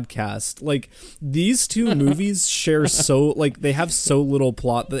the podcast, these two movies share they have so little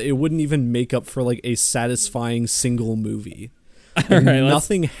plot that it wouldn't even make up for a satisfying single movie. All right,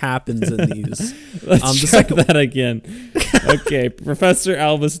 nothing happens in these. Let's try that again. Okay, Professor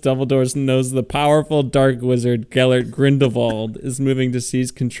Albus Dumbledore knows the powerful dark wizard Gellert Grindelwald is moving to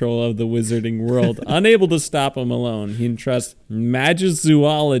seize control of the wizarding world. Unable to stop him alone, he entrusts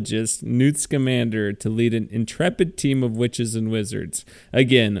magizoologist Newt Scamander to lead an intrepid team of witches and wizards.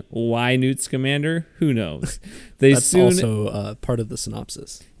 Again, why Newt Scamander? Who knows? That's also part of the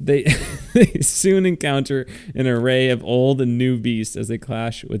synopsis. They soon encounter an array of old and new beasts as they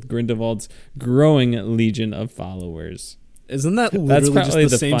clash with Grindelwald's growing legion of followers. Isn't that literally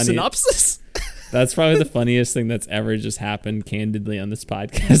just the same synopsis? That's probably the funniest thing that's ever just happened candidly on this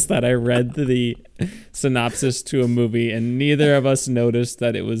podcast, that I read the synopsis to a movie and neither of us noticed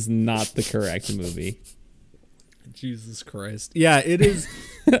that it was not the correct movie. Jesus Christ. Yeah, it is.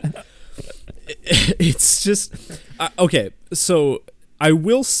 It's just... okay, so... I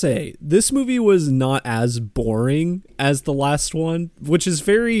will say this movie was not as boring as the last one, which is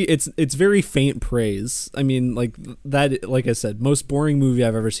it's very faint praise. I mean, that, like I said, most boring movie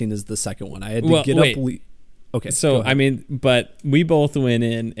I've ever seen is the second one. I had to get up. Okay. So, I mean, but we both went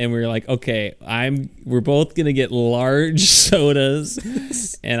in and we were like, okay, we're both going to get large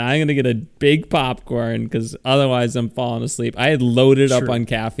sodas and I'm going to get a big popcorn because otherwise I'm falling asleep. I had loaded up on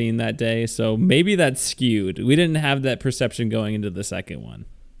caffeine that day, so maybe that's skewed. We didn't have that perception going into the second one.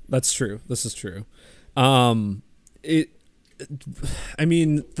 That's true. This is true. I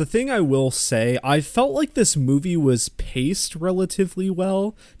mean, the thing I will say, I felt like this movie was paced relatively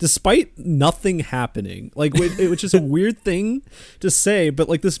well, despite nothing happening. Which is a weird thing to say,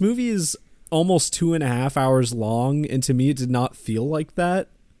 but this movie is almost 2.5 hours long, and to me, it did not feel like that.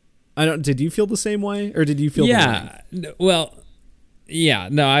 Did you feel the same way, or did you feel? Yeah. Well, yeah.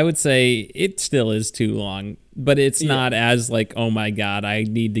 No, I would say it still is too long, but it's not as like, oh my god, I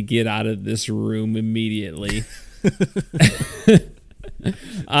need to get out of this room immediately.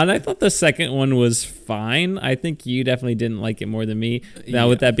 And I thought the second one was fine. I think you definitely didn't like it more than me. Now,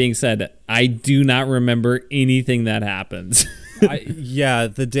 with that being said, I do not remember anything that happens.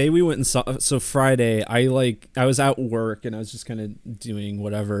 The day we went and saw, so Friday, I was at work and I was just kind of doing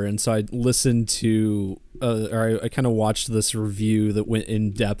whatever, and so I listened to, I kind of watched this review that went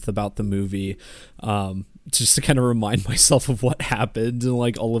in depth about the movie, just to kind of remind myself of what happened and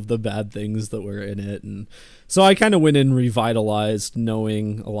like all of the bad things that were in it, and so I kind of went in revitalized,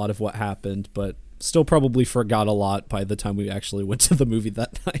 knowing a lot of what happened, but still probably forgot a lot by the time we actually went to the movie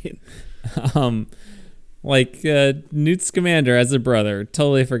that night. Newt Scamander as a brother,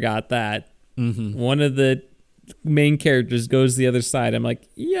 totally forgot that. Mm-hmm. One of the main characters goes the other side. I'm like,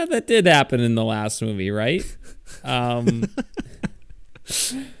 yeah, that did happen in the last movie, right?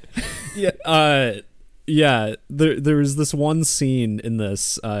 There was this one scene in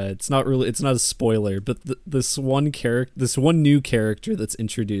this. It's not a spoiler, but this one new character that's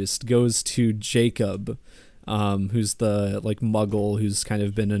introduced goes to Jacob, who's the like Muggle who's kind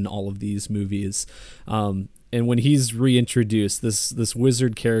of been in all of these movies. And when he's reintroduced, this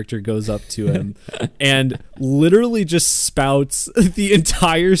wizard character goes up to him and literally just spouts the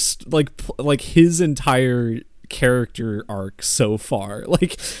entire like his entire character arc so far.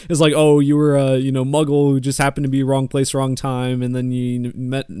 Like, it's like, oh, you were a Muggle who just happened to be wrong place, wrong time, and then you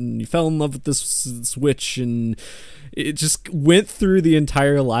met and you fell in love with this witch, and it just went through the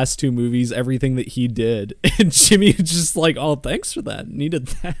entire last two movies, everything that he did. And Jimmy was just like, oh, thanks for that. Needed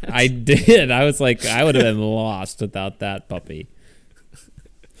that. I did. I was like, I would have been lost without that puppy.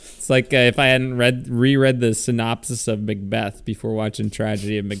 It's like if I hadn't reread the synopsis of Macbeth before watching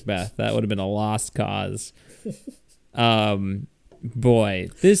Tragedy of Macbeth, that would have been a lost cause. Boy,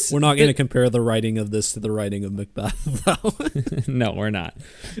 we're not going to compare the writing of this to the writing of Macbeth, though. No, we're not.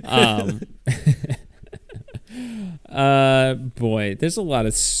 Boy, there's a lot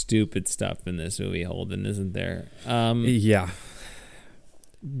of stupid stuff in this movie, Holden, isn't there?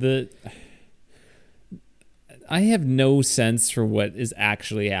 I have no sense for what is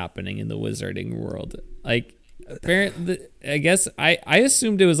actually happening in the wizarding world. Like, apparently, I guess I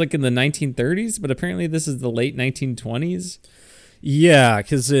assumed it was like in the 1930s, but apparently this is the late 1920s. Yeah,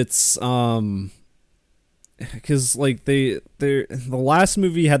 because it's because like the last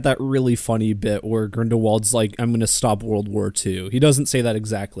movie had that really funny bit where Grindelwald's like, I'm gonna stop World War II. He doesn't say that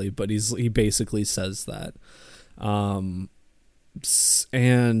exactly, but he basically says that. And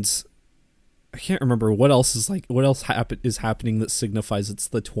I can't remember what else is happening that signifies it's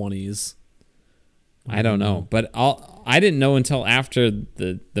the 20s. I don't know, but I didn't know until after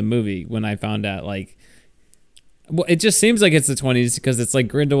the movie when I found out, like, well, it just seems like it's the 20s because it's like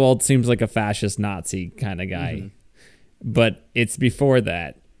Grindelwald seems like a fascist Nazi kind of guy, but it's before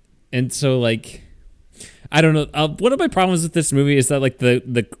that. And so, like, I don't know. One of my problems with this movie is that, like,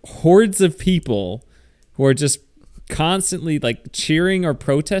 the hordes of people who are just constantly like cheering or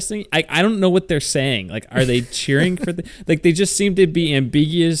protesting, I don't know what they're saying. Like, are they cheering for like, they just seem to be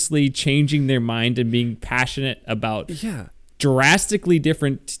ambiguously changing their mind and being passionate about drastically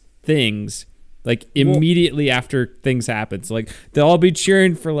different things, like immediately after things happen. So like they'll all be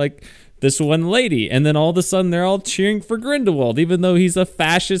cheering for like this one lady, and then all of a sudden they're all cheering for Grindelwald, even though he's a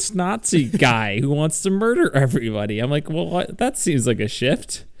fascist Nazi guy who wants to murder everybody. I'm like, well, that seems like a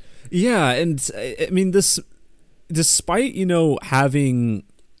shift. Yeah, and I mean, this, despite, having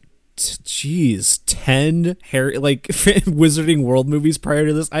 10 Wizarding World movies prior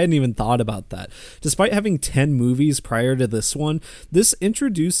to this, I hadn't even thought about that. Despite having 10 movies prior to this one, this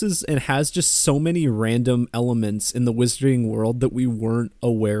introduces and has just so many random elements in the Wizarding World that we weren't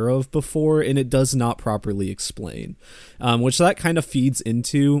aware of before, and it does not properly explain, which that kind of feeds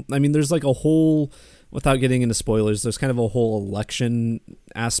into, I mean, there's like a whole, without getting into spoilers, there's kind of a whole election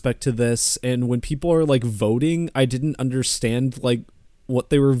aspect to this, and when people are like voting, I didn't understand like what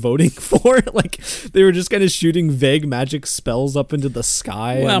they were voting for. Like, they were just kind of shooting vague magic spells up into the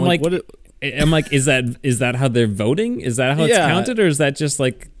sky. Well, I'm like, is that how they're voting? Is that how it's counted, or is that just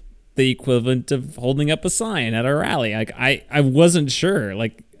like the equivalent of holding up a sign at a rally? Like, I wasn't sure.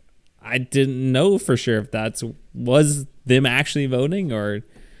 Like, I didn't know for sure if that was them actually voting or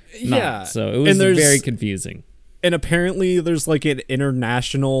not. So it was very confusing. And apparently there's like an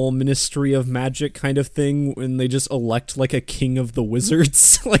international Ministry of Magic kind of thing when they just elect like a king of the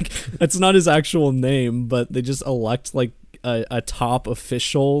wizards. Like, that's not his actual name, but they just elect like a top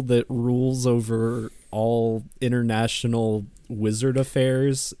official that rules over all international wizard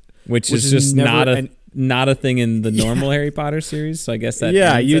affairs. which is just not a thing in the normal Harry Potter series. So I guess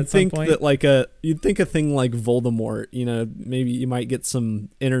that you'd think that you'd think a thing like Voldemort, maybe you might get some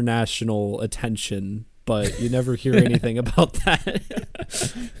international attention, but you never hear anything about that.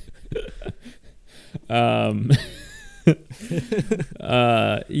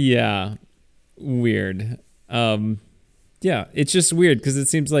 Yeah, weird. Yeah, it's just weird because it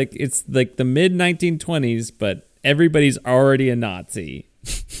seems like it's like the mid 1920s, but everybody's already a Nazi.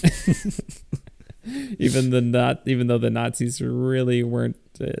 even though the Nazis really weren't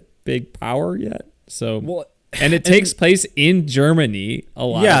a big power yet. So, and it takes place in Germany a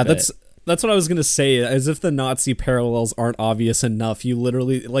lot. Yeah, of that's what I was gonna say. As if the Nazi parallels aren't obvious enough, you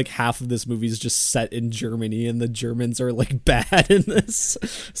literally like half of this movie is just set in Germany, and the Germans are like bad in this.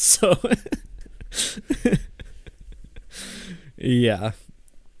 So, yeah.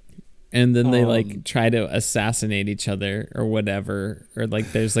 And then they like try to assassinate each other or whatever, or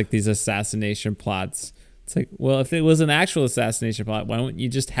like there's like these assassination plots. It's like, well, if it was an actual assassination plot, why don't you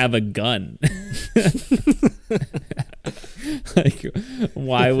just have a gun? Like,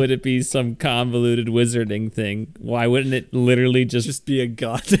 why would it be some convoluted wizarding thing? Why wouldn't it literally just be a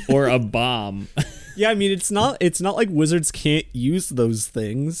gun or a bomb? Yeah, I mean, it's not like wizards can't use those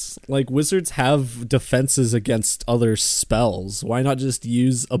things. Like, wizards have defenses against other spells. Why not just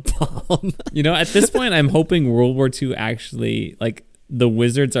use a bomb? At this point, I'm hoping World War II actually, like, the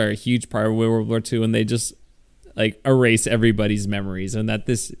wizards are a huge part of World War II, and they just, like, erase everybody's memories, and that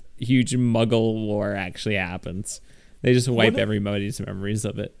this huge Muggle war actually happens. They just wipe everybody's memories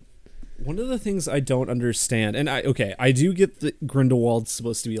of it. One of the things I don't understand, and I do get that Grindelwald's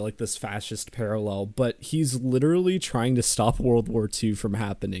supposed to be like this fascist parallel, but he's literally trying to stop World War II from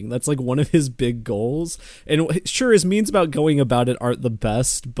happening. That's like one of his big goals. And sure, his means about going about it aren't the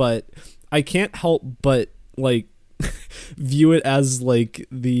best, but I can't help but like view it as like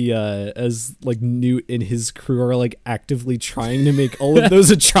as like Newt and his crew are like actively trying to make all of those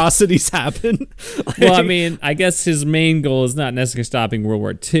atrocities happen. Well, I mean, I guess his main goal is not necessarily stopping World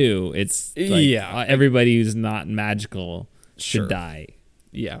War II. It's like, everybody who's not magical should die.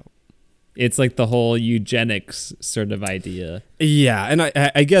 Yeah. It's like the whole eugenics sort of idea. Yeah, and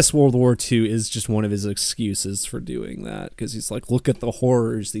I guess World War II is just one of his excuses for doing that, because he's like, look at the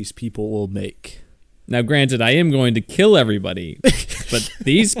horrors these people will make. Now, granted, I am going to kill everybody, but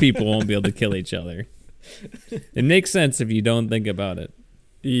these people won't be able to kill each other. It makes sense if you don't think about it.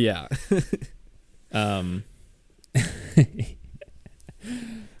 Yeah. There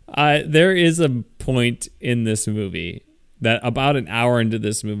is a point in this movie, that about an hour into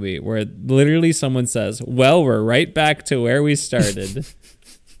this movie, where literally someone says, well, we're right back to where we started.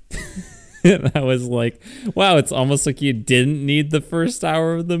 And I was like, wow, it's almost like you didn't need the first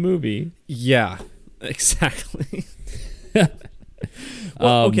hour of the movie. Yeah. Exactly. There's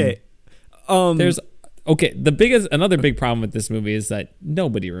another big problem with this movie is that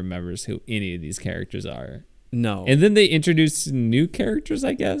nobody remembers who any of these characters are. No. And then they introduce new characters,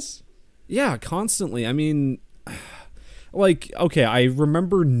 I guess. Yeah, constantly. I mean, like, okay, I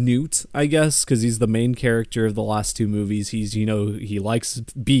remember Newt, I guess, because he's the main character of the last two movies. He's, he likes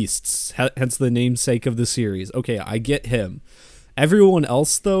beasts, hence the namesake of the series. Okay, I get him. Everyone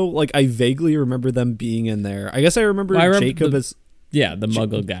else, though, like, I vaguely remember them being in there. I guess I remember Jacob as... Yeah, the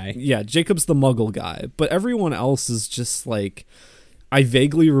Muggle guy. Yeah, Jacob's the Muggle guy. But everyone else is just, like... I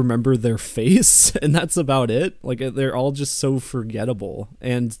vaguely remember their face, and that's about it. Like, they're all just so forgettable.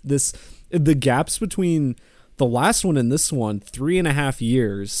 And the gaps between the last one and this one, 3.5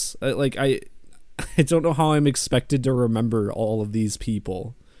 years. Like, I don't know how I'm expected to remember all of these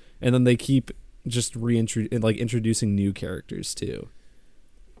people. And then they keep... just introducing new characters too.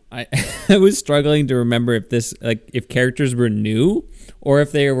 I was struggling to remember if characters were new or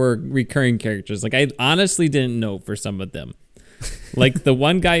if they were recurring characters. Like, I honestly didn't know for some of them. Like the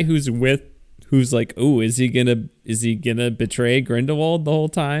one guy who's like, oh, is he gonna betray Grindelwald the whole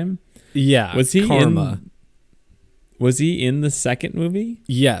time? Yeah. Was he Karma? Was he in the second movie?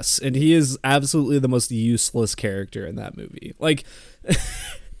 Yes, and he is absolutely the most useless character in that movie. Like.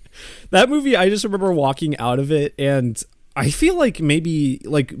 That movie, I just remember walking out of it, and I feel like maybe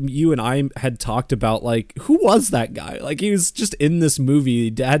like you and I had talked about, like, who was that guy? Like, he was just in this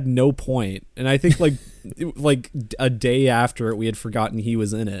movie, had no point. And I think like like a day after it, we had forgotten he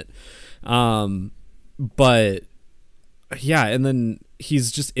was in it. But yeah, and then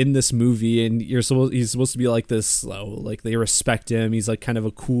he's just in this movie, and he's supposed to be like this, like they respect him. He's like kind of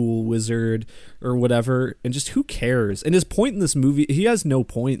a cool wizard or whatever, and just who cares? And his point in this movie, he has no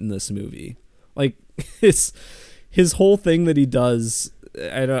point in this movie. Like his whole thing that he does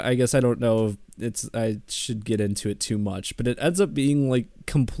I guess I don't know if I should get into it too much, but it ends up being like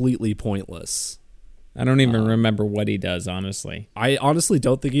completely pointless. I don't even remember what he does, honestly. I honestly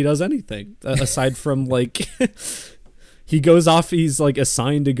don't think he does anything aside from like he goes off. He's like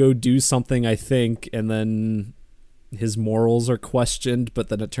assigned to go do something, I think, and then his morals are questioned, but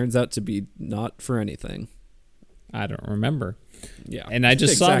then it turns out to be not for anything. I don't remember. Yeah. And I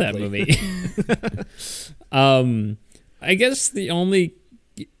just saw that movie. I guess the only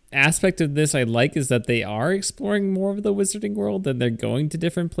aspect of this I like is that they are exploring more of the wizarding world and they're going to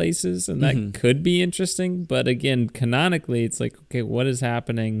different places, and that could be interesting. But again, canonically, it's like, okay, what is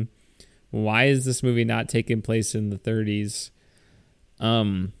happening? Why is this movie not taking place in the 30s?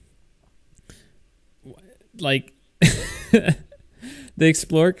 Like they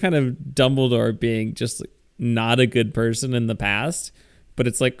explore kind of Dumbledore being just like not a good person in the past, but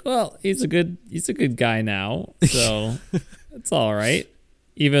it's like, well, he's a good guy now, so it's all right,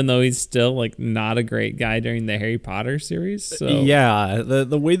 even though he's still like not a great guy during the Harry Potter series. So yeah,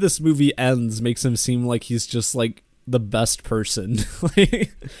 the way this movie ends makes him seem like he's just like the best person,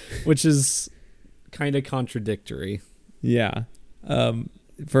 which is kind of contradictory. Yeah,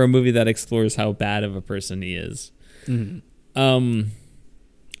 for a movie that explores how bad of a person he is.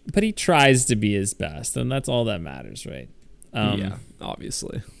 But he tries to be his best, and that's all that matters, right? Yeah,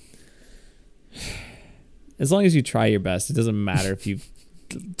 obviously. As long as you try your best, it doesn't matter if you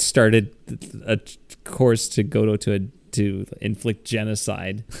started a course to go to inflict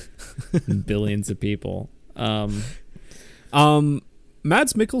genocide on billions of people. Mads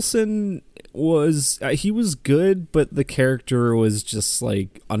Mikkelsen was good, but the character was just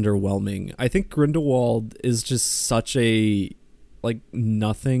like underwhelming. I think Grindelwald is just such a like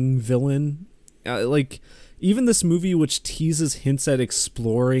nothing villain. Like even this movie, which teases hints at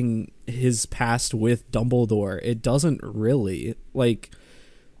exploring his past with Dumbledore, it doesn't really. Like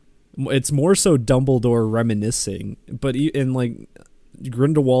it's more so Dumbledore reminiscing, but like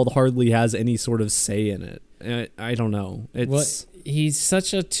Grindelwald hardly has any sort of say in it. I don't know. He's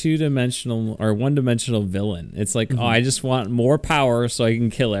such a two-dimensional or one-dimensional villain. It's like, oh, I just want more power so I can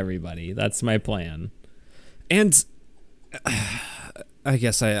kill everybody. That's my plan. And I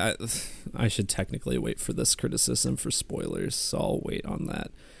guess I should technically wait for this criticism for spoilers, so I'll wait on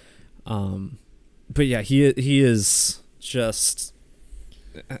that. But yeah, he is just.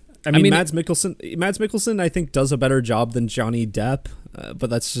 I mean, Mads Mikkelsen, I think, does a better job than Johnny Depp, but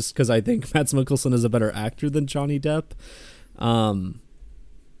that's just because I think Mads Mikkelsen is a better actor than Johnny Depp.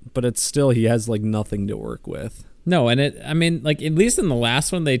 But it's still, he has like nothing to work with. No, and like at least in the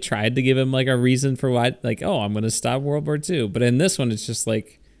last one, they tried to give him like a reason for why, like, oh, I'm going to stop World War II. But in this one, it's just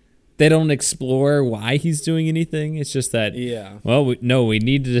like they don't explore why he's doing anything. It's just that, well, we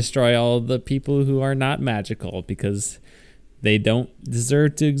need to destroy all the people who are not magical because they don't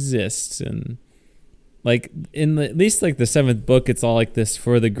deserve to exist. And like at least like the 7th book, it's all like this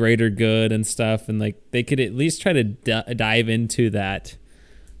for the greater good and stuff. And like they could at least try to dive into that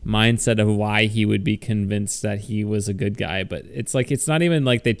mindset of why he would be convinced that he was a good guy. But it's like, it's not even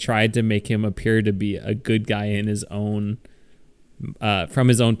like they tried to make him appear to be a good guy in his own, from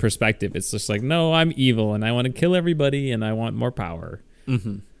his own perspective. It's just like, no, I'm evil and I want to kill everybody and I want more power.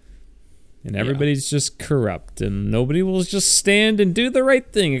 And everybody's just corrupt and nobody will just stand and do the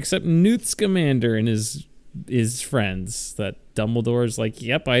right thing except Newt Scamander and his friends. That Dumbledore's like,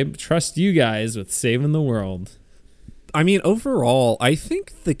 yep, I trust you guys with saving the world. I mean, overall, I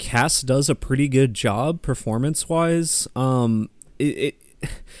think the cast does a pretty good job performance-wise. It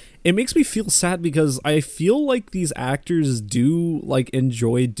makes me feel sad because I feel like these actors do like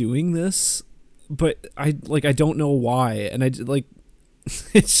enjoy doing this, but I don't know why, and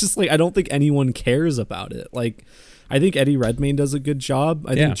it's just like I don't think anyone cares about it. Like, I think Eddie Redmayne does a good job.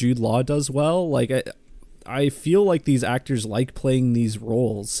 I think Jude Law does well. Like, I feel like these actors like playing these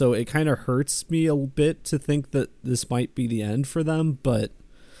roles, so it kind of hurts me a bit to think that this might be the end for them. But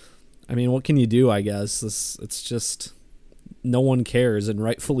I mean, what can you do? I guess it's just no one cares, and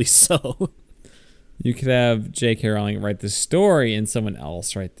rightfully so. You could have J.K. Rowling write the story and someone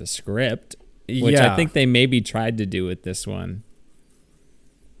else write the script, which I think they maybe tried to do with this one.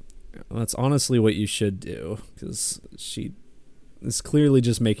 That's honestly what you should do, because she is clearly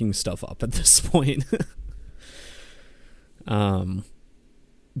just making stuff up at this point.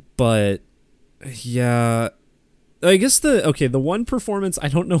 But yeah, I guess the one performance I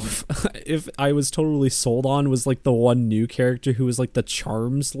don't know if I was totally sold on was like the one new character who was like the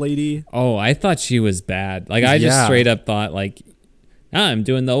charms lady. Oh, I thought she was bad. Like I just straight up thought like I'm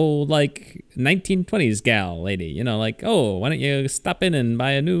doing the old, like, 1920s gal lady, you know, like, oh, why don't you stop in and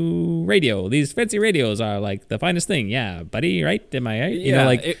buy a new radio? These fancy radios are, like, the finest thing. Yeah, buddy, right? Am I right? You know,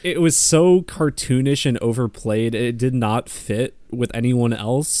 like, it was so cartoonish and overplayed. It did not fit with anyone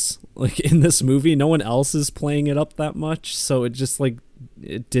else. Like, in this movie, no one else is playing it up that much, so it just, like,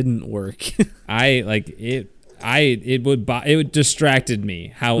 it didn't work. It distracted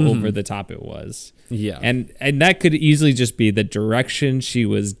me how over the top it was. Yeah. And that could easily just be the direction she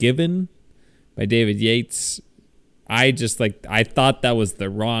was given by David Yates. I thought that was the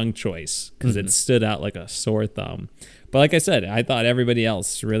wrong choice because it stood out like a sore thumb. But like I said, I thought everybody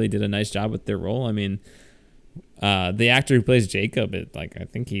else really did a nice job with their role. I mean, the actor who plays Jacob, I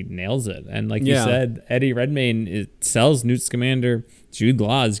think he nails it. And like you said, Eddie Redmayne sells Newt Scamander. Jude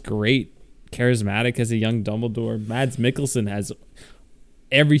Law is great, charismatic as a young Dumbledore. Mads Mikkelsen has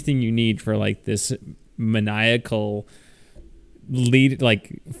everything you need for like this maniacal lead,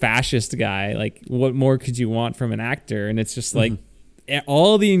 like fascist guy. Like, what more could you want from an actor? And it's just like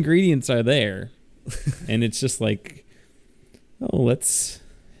all the ingredients are there, and it's just like, oh, let's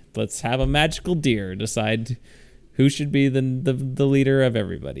have a magical deer decide who should be the leader of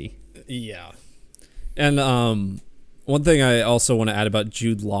everybody. Yeah. And one thing I also want to add about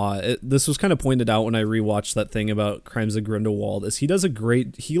Jude Law, this was kind of pointed out when I rewatched that thing about Crimes of Grindelwald, is he does a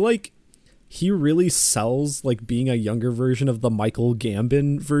great, he really sells like being a younger version of the Michael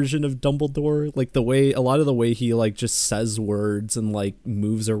Gambon version of Dumbledore. Like a lot of the way he like just says words and like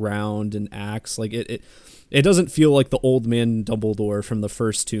moves around and acts, like it doesn't feel like the old man Dumbledore from the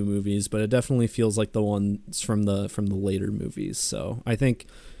first two movies, but it definitely feels like the ones from the later movies. So I think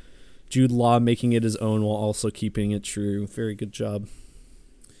Jude Law making it his own while also keeping it true. Very good job.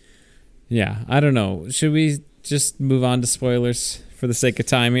 Yeah, I don't know. Should we just move on to spoilers for the sake of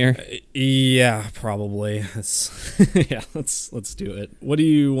time here? Yeah, probably. Let's do it. What do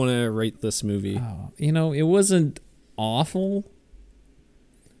you want to rate this movie? Oh, it wasn't awful.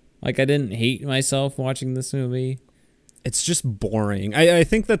 Like, I didn't hate myself watching this movie. It's just boring. I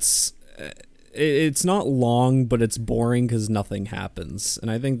think that's... It's not long, but it's boring because nothing happens.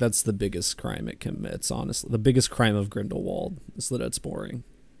 And I think that's the biggest crime it commits, honestly. The biggest crime of Grindelwald is that it's boring.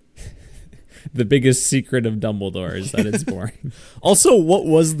 The biggest secret of Dumbledore is that it's boring. Also, what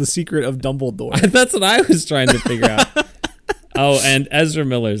was the secret of Dumbledore? That's what I was trying to figure out. Oh, and Ezra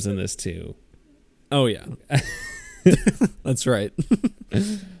Miller's in this too. Oh, yeah. That's right.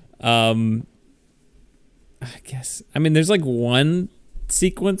 I guess. I mean, there's like one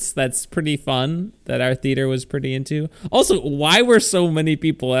sequence that's pretty fun that our theater was pretty into. Also, why were so many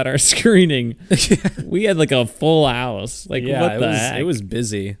people at our screening? We had like a full house. Like, what the heck? It was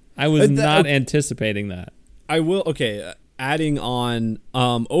busy. I was not anticipating that. Adding on,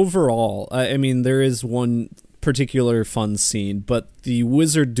 overall, I mean, there is one particular fun scene, but the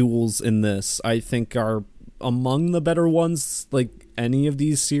wizard duels in this, I think, are among the better ones like any of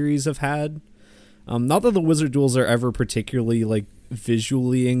these series have had. Not that the wizard duels are ever particularly like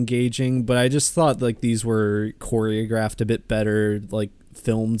visually engaging, but I just thought like these were choreographed a bit better, like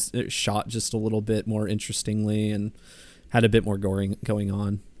filmed, shot just a little bit more interestingly, and had a bit more going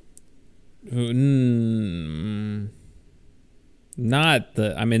on. The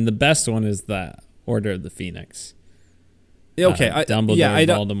best one is the Order of the Phoenix. Okay, Dumbledore,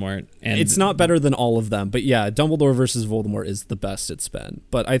 Voldemort, and it's not better than all of them, but yeah, Dumbledore versus Voldemort is the best it's been.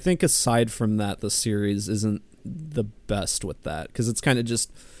 But I think aside from that, the series isn't the best with that because it's kind of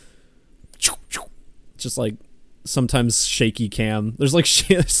just like sometimes shaky cam. There's like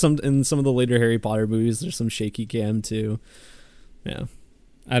in some of the later Harry Potter movies, there's some shaky cam too. Yeah,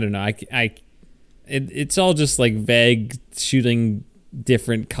 I don't know. It's all just like vague shooting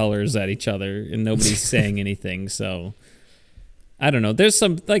different colors at each other, and nobody's saying anything. So I don't know. There's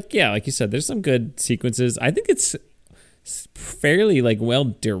some like you said, there's some good sequences. I think it's fairly like well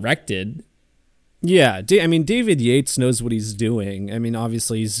directed. Yeah, I mean, David Yates knows what he's doing. I mean,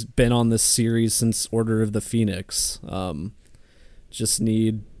 obviously he's been on this series since Order of the Phoenix. Just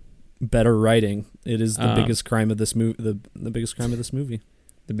need better writing. It is the biggest crime of this movie. The biggest crime of this movie.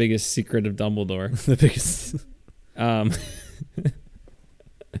 The biggest secret of Dumbledore. The biggest.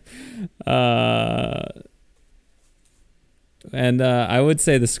 And I would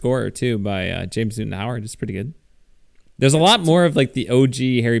say the score too by James Newton Howard is pretty good. There's a lot more of like the OG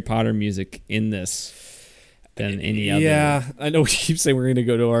Harry Potter music in this than any other. Yeah, I know we keep saying we're going to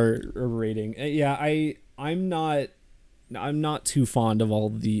go to our rating. Yeah, I'm not too fond of all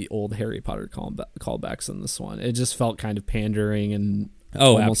the old Harry Potter callbacks in this one. It just felt kind of pandering and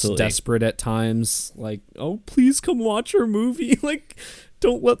almost absolutely desperate at times. Like, oh, please come watch our movie. Like,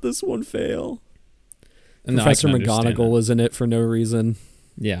 don't let this one fail. Professor McGonagall is in it for no reason.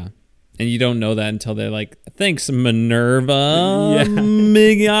 Yeah. And you don't know that until they're like, thanks, Minerva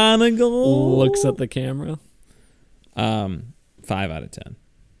McGonagall. Looks at the camera. 5 out of 10.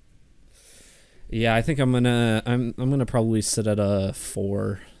 Yeah, I think I'm gonna probably sit at a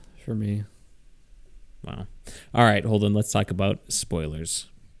 4 for me. Wow. All right, hold on. Let's talk about spoilers.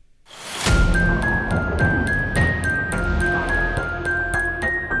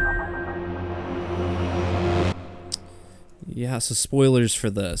 Yeah, so spoilers for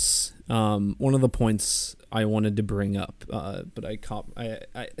this. One of the points I wanted to bring up, but I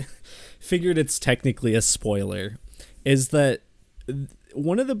figured it's technically a spoiler, is that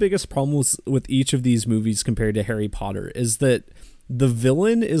one of the biggest problems with each of these movies compared to Harry Potter is that the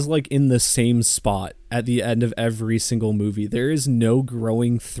villain is like in the same spot at the end of every single movie. There is no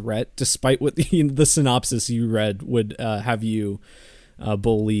growing threat, despite what the synopsis you read would have you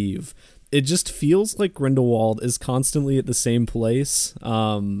believe. It just feels like Grindelwald is constantly at the same place,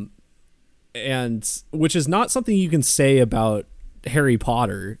 and which is not something you can say about Harry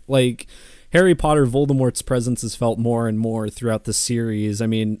Potter. Like, Harry Potter, Voldemort's presence is felt more and more throughout the series. I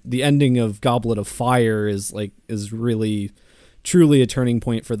mean, the ending of Goblet of Fire is really truly a turning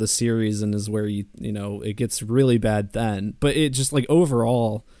point for the series, and is where you know it gets really bad then. But it just, like,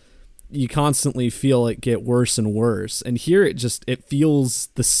 overall, you constantly feel it get worse and worse, and here it feels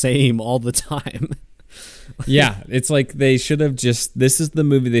the same all the time. Yeah, it's like they should have just, this is the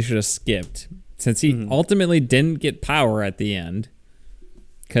movie they should have skipped, since he ultimately didn't get power at the end,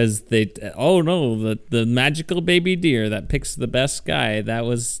 because the magical baby deer that picks the best guy,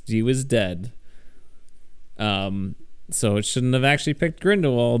 he was dead. So it shouldn't have actually picked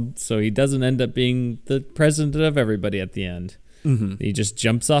Grindelwald, so he doesn't end up being the president of everybody at the end. Mm-hmm. He just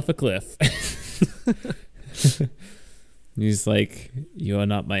jumps off a cliff. He's like, "You are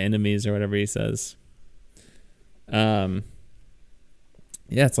not my enemies," or whatever he says. Yeah,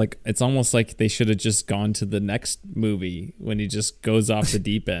 it's almost like they should have just gone to the next movie when he just goes off the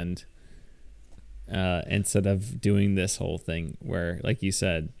deep end, instead of doing this whole thing where, like you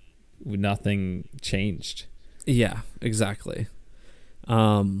said, nothing changed. Yeah, exactly.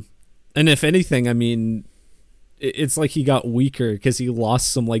 And if anything, I mean, it's like he got weaker because he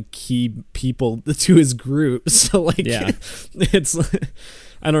lost some like key people to his group. So like, yeah, it's,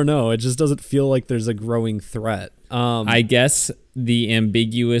 I don't know. It just doesn't feel like there's a growing threat. I guess the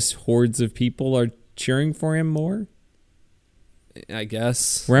ambiguous hordes of people are cheering for him more. I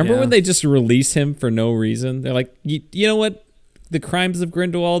guess. Remember when they just release him for no reason? They're like, you know what? The crimes of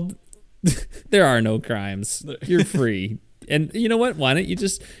Grindelwald, there are no crimes. You're free. And you know what? Why don't you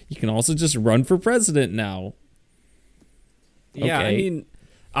can also just run for president now. Yeah, okay. I mean,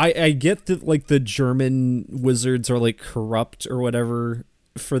 I get that, like, the German wizards are, like, corrupt or whatever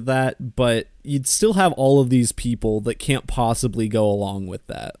for that, but you'd still have all of these people that can't possibly go along with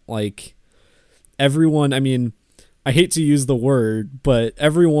that. Like, everyone, I mean, I hate to use the word, but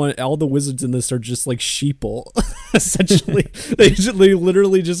all the wizards in this are just, like, sheeple, essentially. They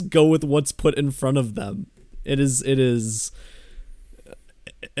literally just go with what's put in front of them. It is...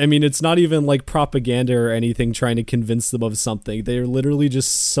 I mean, it's not even like propaganda or anything trying to convince them of something. They're literally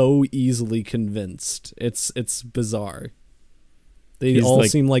just so easily convinced. It's bizarre. They all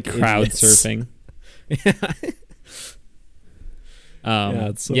seem like crowd idiots. Surfing. It's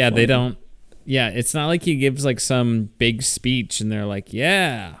so yeah, funny. They don't. Yeah, it's not like he gives like some big speech and they're like,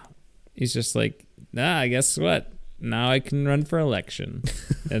 yeah. He's just like, nah, guess what? Now I can run for election.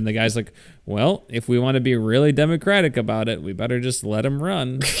 And the guy's like, well, if we want to be really democratic about it, we better just let him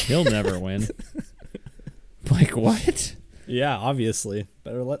run. He'll never win. Like, what? Yeah, obviously.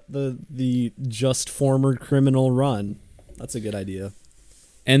 Better let the just former criminal run. That's a good idea.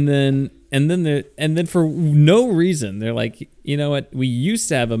 And then for no reason, they're like, you know what? We used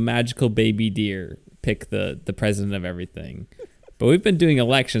to have a magical baby deer pick the president of everything. But we've been doing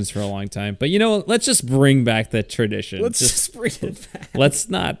elections for a long time. But you know, let's just bring back the tradition. Let's just bring it back. Let's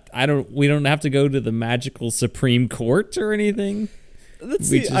not. We don't have to go to the magical Supreme Court or anything.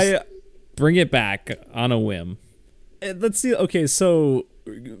 Bring it back on a whim. Let's see. Okay, so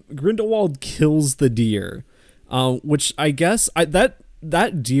Grindelwald kills the deer, which I guess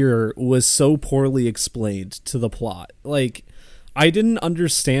that deer was so poorly explained to the plot. Like, I didn't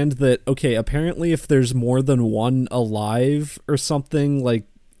understand that, okay, apparently if there's more than one alive or something, like,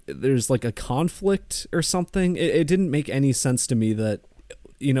 there's, like, a conflict or something. It didn't make any sense to me that,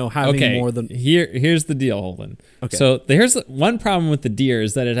 you know, having more than... Here's the deal, Holden. Okay. So here's one problem with the deer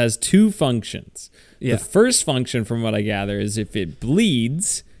is that it has two functions. Yeah. The first function, from what I gather, is if it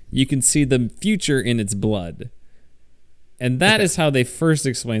bleeds, you can see the future in its blood. And that is how they first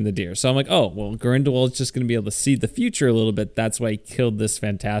explain the deer. So I'm like, oh, well, Grindelwald's just going to be able to see the future a little bit. That's why he killed this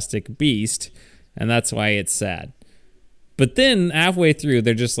fantastic beast, and that's why it's sad. But then halfway through,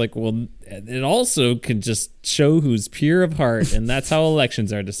 they're just like, well, it also can just show who's pure of heart, and that's how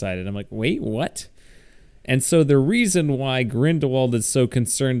elections are decided. I'm like, wait, what? And so the reason why Grindelwald is so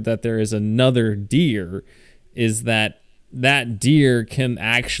concerned that there is another deer is that deer can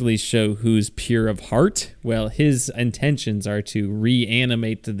actually show who's pure of heart. Well, his intentions are to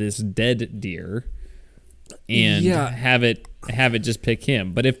reanimate this dead deer and have it just pick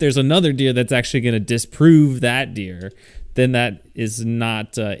him. But if there's another deer that's actually going to disprove that deer, then that is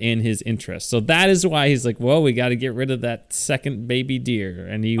not in his interest. So that is why he's like, well, we got to get rid of that second baby deer.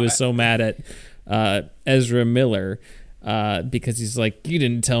 And he was so mad at Ezra Miller because he's like, you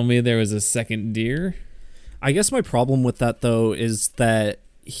didn't tell me there was a second deer. I guess my problem with that, though, is that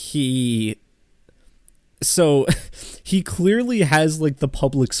he clearly has, like, the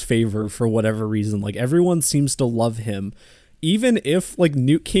public's favor for whatever reason. Like, everyone seems to love him. Even if, like,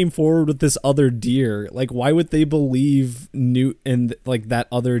 Newt came forward with this other deer, like, why would they believe Newt and, like, that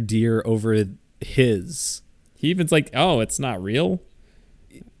other deer over his? He even's like, oh, it's not real?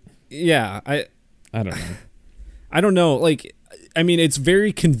 Yeah, I don't know. I don't know, like... I mean, it's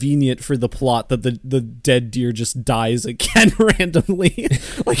very convenient for the plot that the dead deer just dies again randomly,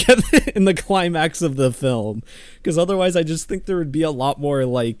 like in the climax of the film. Because otherwise, I just think there would be a lot more,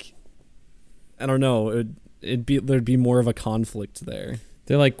 like, I don't know, there'd be more of a conflict there.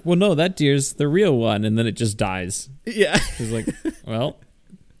 They're like, well, no, that deer's the real one, and then it just dies. Yeah, it's like, well,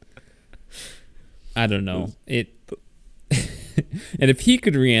 I don't know it. And if he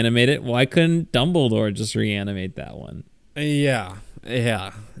could reanimate it, why couldn't Dumbledore just reanimate that one? Yeah.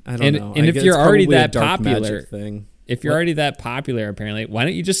 I don't know. And if you're already that popular, apparently, why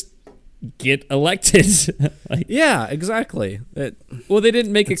don't you just get elected? Like, yeah, exactly. Well, they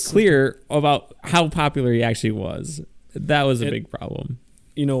didn't make it clear about how popular he actually was. That was a big problem.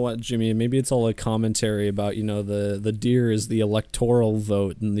 You know what, Jimmy? Maybe it's all a commentary about, you know, the deer is the electoral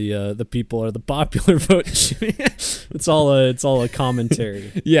vote and the people are the popular vote. Jimmy. It's all a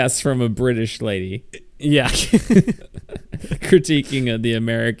commentary. Yes, from a British lady. Yeah. Critiquing the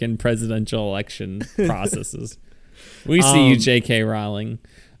American presidential election processes. We see you, J.K. Rowling.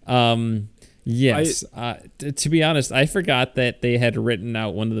 Yes. To be honest, I forgot that they had written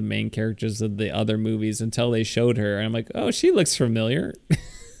out one of the main characters of the other movies until they showed her. And I'm like, oh, she looks familiar.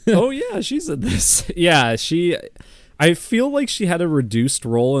 Oh, yeah, she's in this. Yeah, I feel like she had a reduced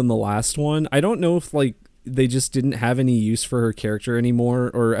role in the last one. I don't know if, like, they just didn't have any use for her character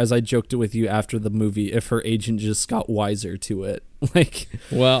anymore, or as I joked it with you after the movie, if her agent just got wiser to it. Like,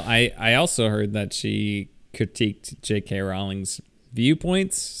 well, I also heard that she critiqued J.K. Rowling's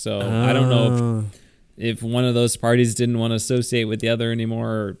viewpoints, so I don't know if one of those parties didn't want to associate with the other anymore,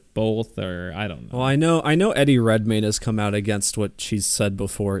 or both, or I don't know. Well, I know Eddie Redmayne has come out against what she's said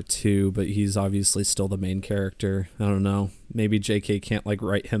before too, but he's obviously still the main character. I don't know. Maybe JK can't, like,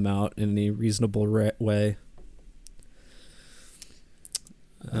 write him out in any reasonable way.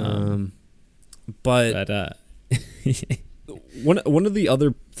 But one of the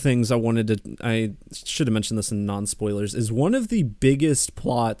other things I should have mentioned this in non-spoilers, is one of the biggest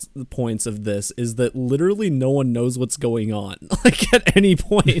plot points of this is that literally no one knows what's going on, like, at any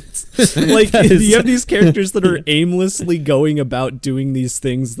point. Like, you have these characters that are aimlessly going about doing these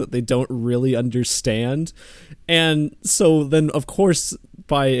things that they don't really understand. And so then, of course,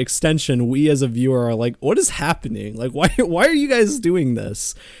 by extension, we as a viewer are like, what is happening? Like, why are you guys doing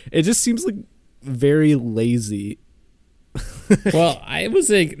this? It just seems like very lazy. Well, it was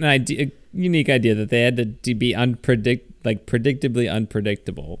a unique idea that they had to be predictably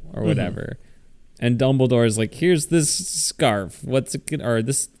unpredictable or whatever. Mm-hmm. And Dumbledore's like, here's this scarf. What's it, or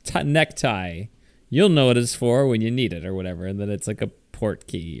this necktie. You'll know what it's for when you need it or whatever. And then it's like a port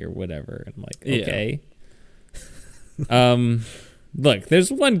key or whatever. And I'm like, okay. Yeah. Look,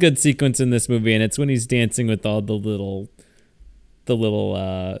 there's one good sequence in this movie, and it's when he's dancing with all the little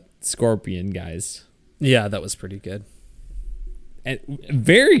scorpion guys. Yeah, that was pretty good. And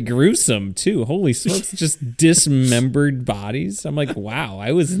very gruesome too. Holy smokes, just dismembered bodies. I'm like, wow,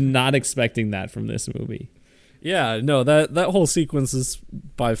 I was not expecting that from this movie. Yeah, no, that whole sequence is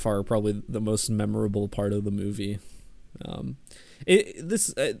by far probably the most memorable part of the movie.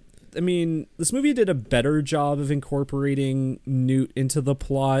 This movie did a better job of incorporating Newt into the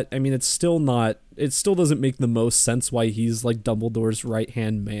plot. I mean, it still doesn't make the most sense why he's, like, Dumbledore's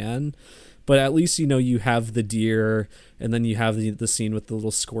right-hand man. But at least, you know, you have the deer, and then you have the scene with the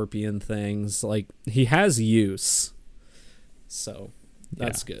little scorpion things. Like, he has use. So,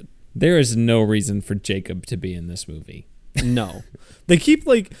 that's good. There is no reason for Jacob to be in this movie. No. They keep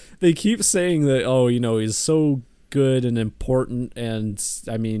saying that, oh, he's so good and important, and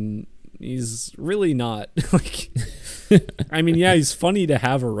I mean, he's really not. Like, I mean, yeah, he's funny to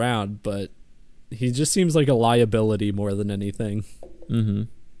have around, but he just seems like a liability more than anything. Mm-hmm.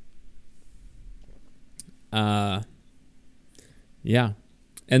 Yeah.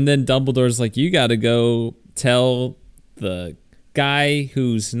 And then Dumbledore's like, you got to go tell the guy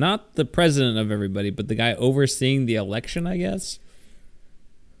who's not the president of everybody, but the guy overseeing the election, I guess,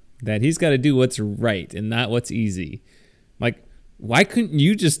 that he's got to do what's right and not what's easy. Like, why couldn't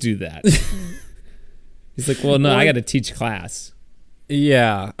you just do that? He's like, well, no, I got to teach class.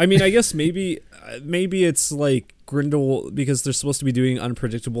 Yeah. I mean, I guess maybe it's like Grindelwald, because they're supposed to be doing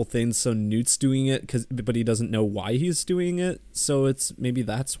unpredictable things, so Newt's doing it, but he doesn't know why he's doing it, so maybe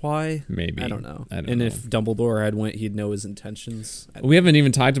that's why. Maybe. I don't know. If Dumbledore had went, he'd know his intentions. We haven't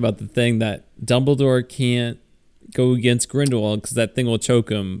even talked about the thing that Dumbledore can't go against Grindelwald because that thing will choke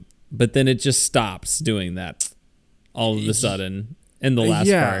him, but then it just stops doing that all of a sudden in the last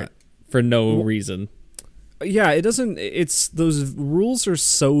part for no reason. Yeah, it doesn't. It's those rules are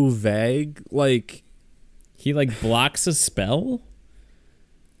so vague. Like, he blocks a spell,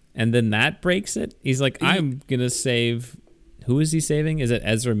 and then that breaks it. He's like, I'm gonna save. Who is he saving? Is it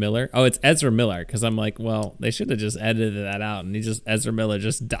Ezra Miller? Oh, it's Ezra Miller. Because I'm like, well, they should have just edited that out, and Ezra Miller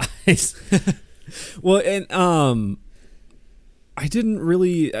just dies. Well, and that didn't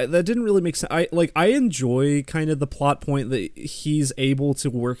really make sense. I enjoy kind of the plot point that he's able to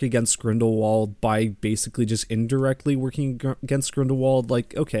work against Grindelwald by basically just indirectly working against Grindelwald.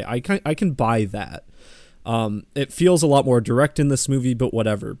 Like, okay, I can buy that. It feels a lot more direct in this movie, but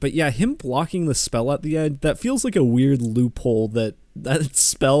whatever. But yeah, him blocking the spell at the end, that feels like a weird loophole that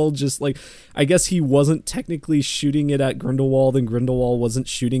spell just I guess he wasn't technically shooting it at Grindelwald and Grindelwald wasn't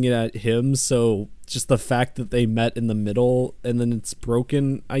shooting it at him, so just the fact that they met in the middle and then it's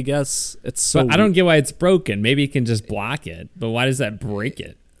broken, I guess. It's so But I don't get why it's broken. Maybe he can just block it, but why does that break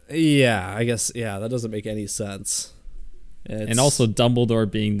it? Yeah, I guess, that doesn't make any sense. And also Dumbledore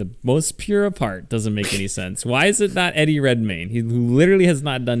being the most pure of heart doesn't make any sense. Why is it not Eddie Redmayne? He literally has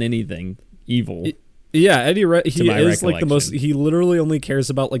not done anything evil. Yeah, Eddie he is like the most. He literally only cares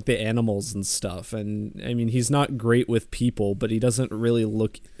about like the animals and stuff. And I mean, he's not great with people, but he doesn't really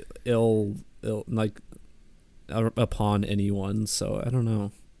look ill like upon anyone. So I don't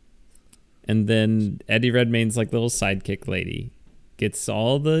know. And then Eddie Redmayne's like little sidekick lady gets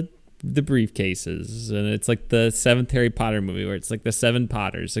all the briefcases, and it's like the 7th Harry Potter movie where it's like the 7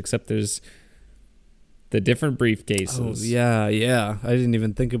 Potters, except there's the different briefcases. Oh yeah, I didn't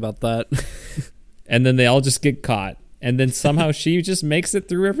even think about that. And then they all just get caught, and then somehow she just makes it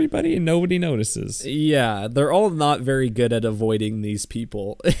through everybody and nobody notices. Yeah, they're all not very good at avoiding these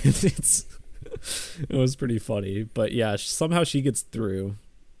people. It was pretty funny, but yeah, somehow she gets through.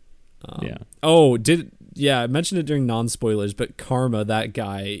 Yeah. Oh, I mentioned it during non-spoilers, but Karma, that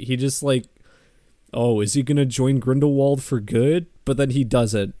guy, he just is he going to join Grindelwald for good? But then he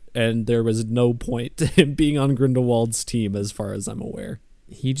doesn't, and there was no point to him being on Grindelwald's team as far as I'm aware.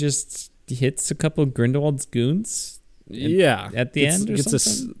 He just hits a couple of Grindelwald's goons at the end or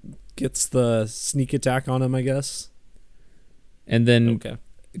something? Gets the sneak attack on him, I guess. And then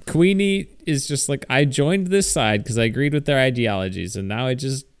Queenie is just like, I joined this side because I agreed with their ideologies, and now I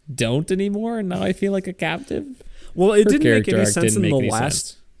just don't anymore, and now I feel like a captive. Well, it didn't make any sense in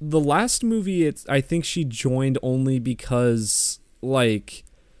the last movie. I think she joined only because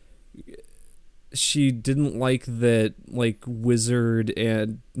she didn't like that wizard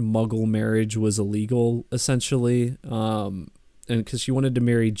and muggle marriage was illegal, essentially, and because she wanted to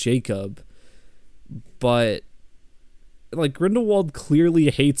marry Jacob, but Grindelwald clearly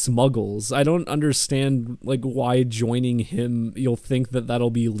hates muggles. I don't understand why joining him you'll think that that'll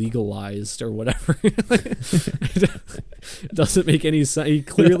be legalized or whatever. It doesn't make any sense. He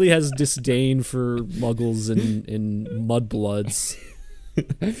clearly has disdain for muggles and mudbloods.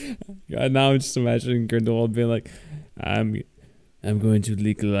 God, now I'm just imagining Grindelwald being like, I'm going to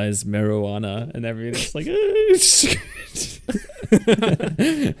legalize marijuana, and everybody's like,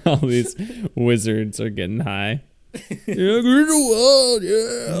 all these wizards are getting high. Yeah, Grindelwald,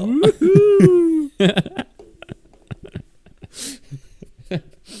 yeah.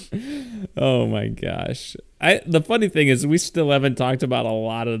 Oh my gosh. The funny thing is we still haven't talked about a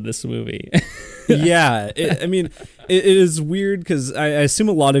lot of this movie. Yeah, it is weird because I assume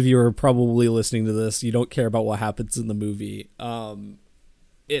a lot of you are probably listening to this. You don't care about what happens in the movie. I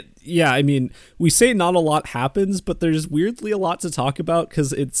mean, we say not a lot happens, but there's weirdly a lot to talk about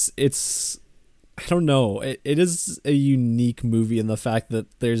because it's I don't know. It is a unique movie in the fact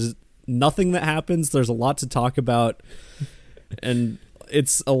that there's nothing that happens. There's a lot to talk about, and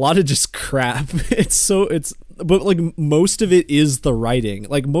it's a lot of just crap. But like most of it is the writing.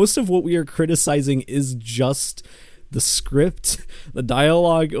 Like most of what we are criticizing is just the script, the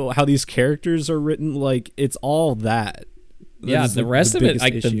dialogue, how these characters are written. Like it's all that. Yeah, the rest of it,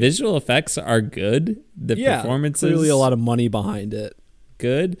 like issue. The visual effects are good. The performances, clearly a lot of money behind it.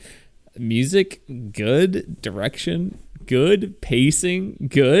 Good. Music, good. Direction, good. Pacing,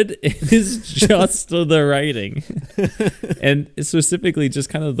 good. It is just the writing. And specifically just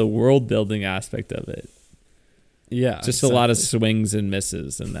kind of the world building aspect of it. Yeah. Just exactly. A lot of swings and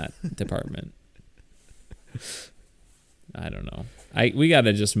misses in that department. I don't know. We got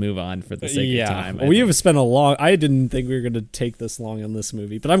to just move on for the sake of time. We have spent I didn't think we were going to take this long on this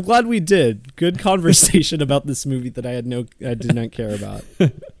movie, but I'm glad we did. Good conversation about this movie that I did not care about.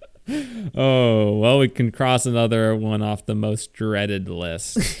 Oh, well, we can cross another one off the most dreaded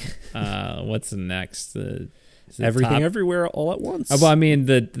list. What's next? Everything Everywhere All at Once. Well, I mean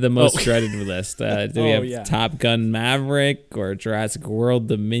the most dreaded list. Do we have Top Gun Maverick or Jurassic World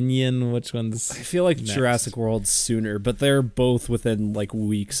Dominion? Which one's? I feel like next? Jurassic World sooner, but they're both within like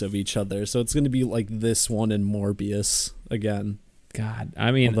weeks of each other, so it's going to be like this one and Morbius again. God,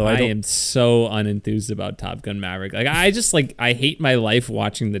 I mean, I am so unenthused about Top Gun Maverick. Like, I hate my life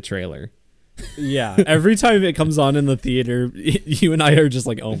watching the trailer. Yeah, every time it comes on in the theater, you and I are just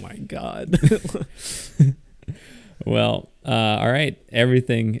like, oh my God. Well, all right.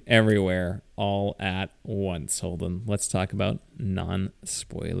 Everything, Everywhere, All at Once. Holden, let's talk about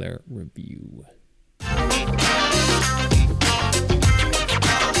non-spoiler review.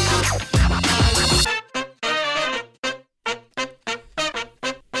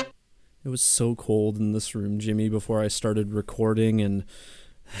 It was so cold in this room, Jimmy, before I started recording, and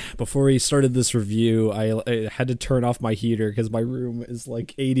before we started this review, I had to turn off my heater because my room is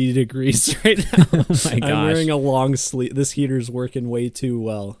like 80 degrees right now. Oh my gosh. I'm wearing a long sleeve. This heater's working way too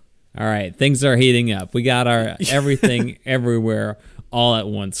well. All right, things are heating up. We got our Everything, Everywhere, All at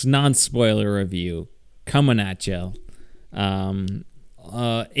Once non-spoiler review coming at you.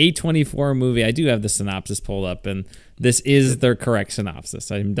 A24 movie. I do have the synopsis pulled up, and this is their correct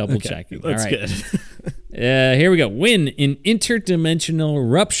synopsis. I'm double checking. That's all right. Good. Here we go. When an interdimensional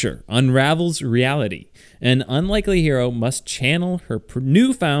rupture unravels reality, an unlikely hero must channel her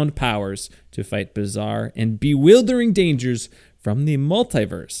newfound powers to fight bizarre and bewildering dangers from the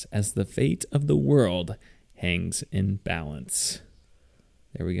multiverse as the fate of the world hangs in balance.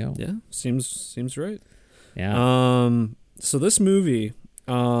 There we go. Yeah, seems right. Yeah. So this movie,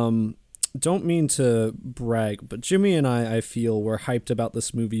 don't mean to brag, but Jimmy and I feel were hyped about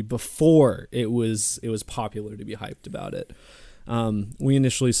this movie before it was popular to be hyped about it. We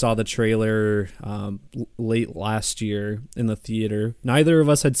initially saw the trailer late last year in the theater. Neither of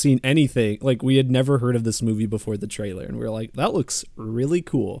us had seen anything. Like, we had never heard of this movie before the trailer, and we were like, that looks really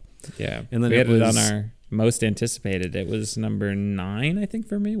cool. Yeah. And then we had it on our most anticipated. It was number 9, I think,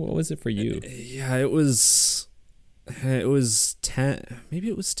 for me. What was it for you? Yeah, it was 10. Maybe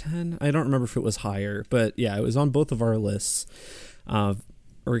it was 10. I don't remember if it was higher, but yeah, it was on both of our lists.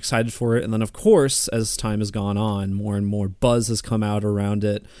 We're excited for it. And then, of course, as time has gone on, more and more buzz has come out around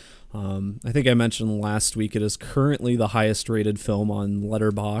it. I think I mentioned last week it is currently the highest rated film on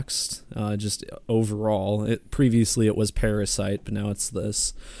Letterboxd, just overall. Previously it was Parasite, but now it's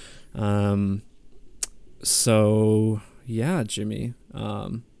this. So yeah, Jimmy,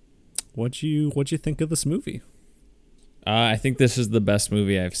 what'd you think of this movie? I think this is the best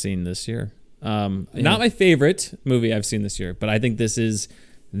movie I've seen this year. Not my favorite movie I've seen this year, but I think this is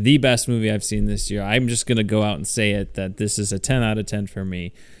the best movie I've seen this year. I'm just going to go out and say it, that this is a 10 out of 10 for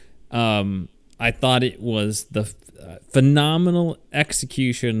me. I thought it was the phenomenal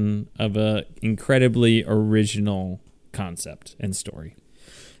execution of a incredibly original concept and story.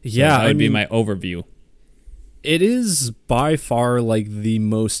 Yeah, so that would be my overview. It is by far like the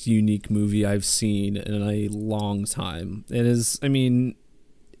most unique movie I've seen in a long time. It is, I mean,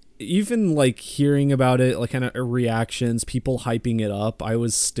 even like hearing about it, like kind of reactions, people hyping it up, I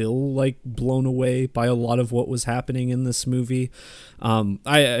was still like blown away by a lot of what was happening in this movie.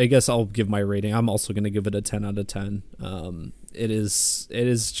 I guess I'll give my rating. I'm also going to give it a 10 out of 10. It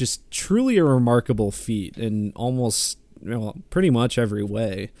is just truly a remarkable feat in almost, pretty much every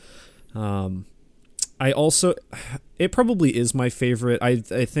way. It probably is my favorite. I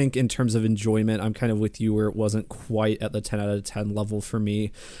think in terms of enjoyment, I'm kind of with you where it wasn't quite at the 10 out of 10 level for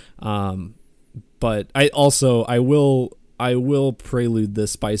me. But I will prelude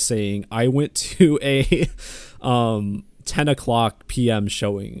this by saying I went to a 10 o'clock p.m.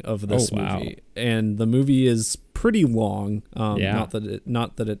 showing of this movie, and the movie is pretty long. Not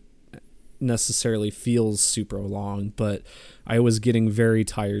that it necessarily feels super long, but I was getting very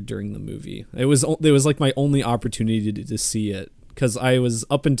tired during the movie. It was like my only opportunity to see it, because I was,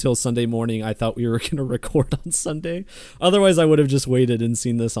 up until Sunday morning, I thought we were going to record on Sunday. Otherwise, I would have just waited and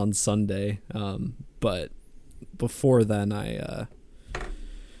seen this on Sunday. But before then,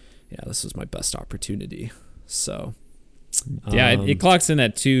 this was my best opportunity. So, it clocks in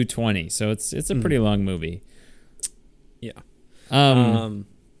at 2:20, so it's a pretty long movie. Yeah.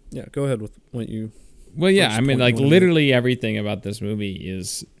 Go ahead with what you. Well, yeah, I mean, like literally everything about this movie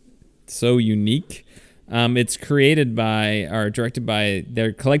is so unique. It's created by or directed by,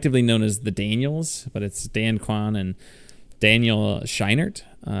 they're collectively known as the Daniels, but it's Dan Kwan and Daniel Scheinert.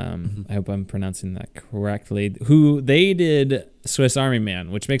 I hope I'm pronouncing that correctly. Who they did Swiss Army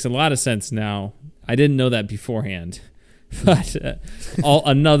Man, which makes a lot of sense now. I didn't know that beforehand, but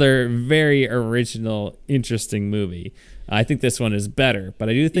another very original, interesting movie. I think this one is better, but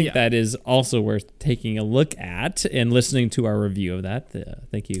I do think that is also worth taking a look at and listening to our review of that.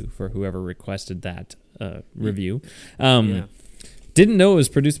 Thank you for whoever requested that review. Didn't know it was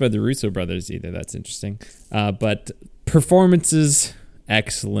produced by the Russo brothers either. That's interesting. But performances,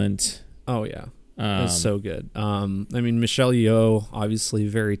 excellent. Oh, yeah. It's so good. I mean, Michelle Yeoh, obviously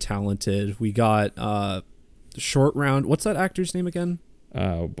very talented. We got Short Round. What's that actor's name again?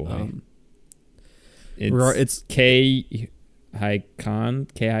 Oh, boy. It's K. Khan.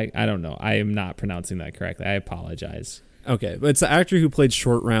 I don't know. I am not pronouncing that correctly. I apologize. Okay, but it's the actor who played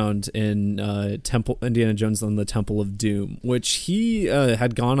Short Round in Indiana Jones and the Temple of Doom, which he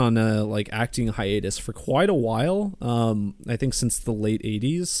had gone on a acting hiatus for quite a while. I think since the late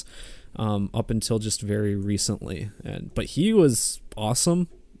 80s, up until just very recently. But he was awesome.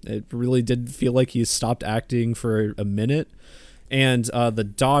 It really did feel like he stopped acting for a minute. And the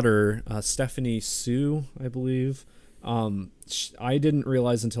daughter, Stephanie Sue, I believe, I didn't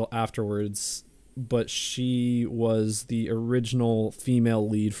realize until afterwards, but she was the original female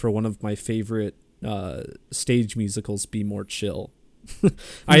lead for one of my favorite stage musicals, Be More Chill.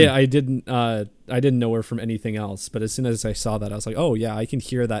 I didn't know her from anything else, but as soon as I saw that, I was like, oh yeah, I can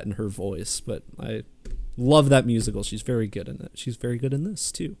hear that in her voice. But I love that musical. She's very good in it. She's very good in this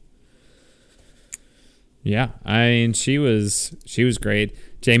too. Yeah, I mean, she was great.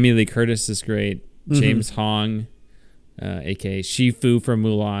 Jamie Lee Curtis is great. James Hong, aka Shifu from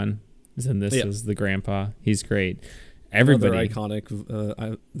Mulan, is in this as the grandpa. He's great. Everybody, another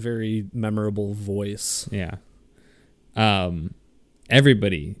iconic, very memorable voice. Yeah.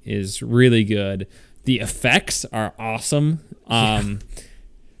 Everybody is really good. The effects are awesome. I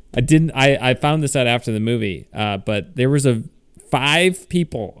found this out after the movie, but there was 5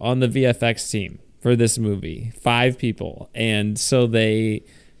 people on the VFX team for this movie. 5 people. And so they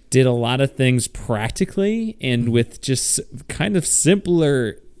did a lot of things practically and with just kind of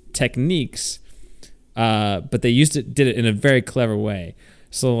simpler techniques, but they did it in a very clever way.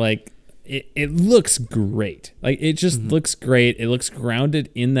 So it looks great. It just looks great. It looks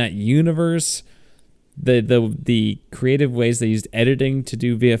grounded in that universe. The creative ways they used editing to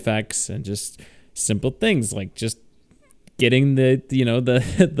do VFX and just simple things like just getting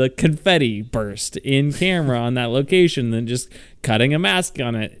the confetti burst in camera on that location, then just cutting a mask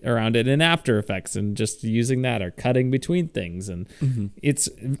on it around it in After Effects and just using that, or cutting between things. And it's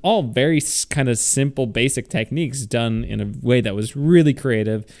all very kind of simple, basic techniques done in a way that was really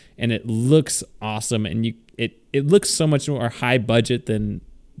creative, and it looks awesome. And it looks so much more high budget than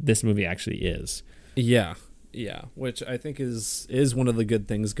this movie actually is. Yeah, which I think is one of the good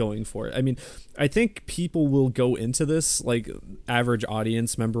things going for it. I mean, I think people will go into this, average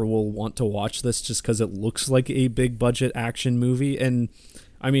audience member will want to watch this just because it looks like a big budget action movie. And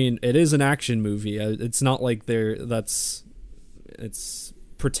I mean, it is an action movie. It's not like it's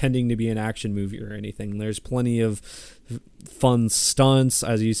pretending to be an action movie or anything. There's plenty of fun stunts,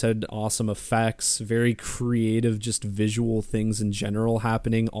 as you said, awesome effects, very creative, just visual things in general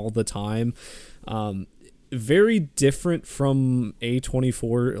happening all the time. Very different from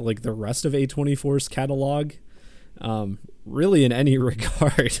A24, the rest of A24's catalog, really in any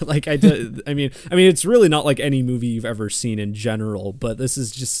regard. I mean, it's really not like any movie you've ever seen in general, but this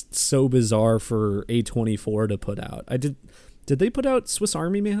is just so bizarre for A24 to put out. Did they put out Swiss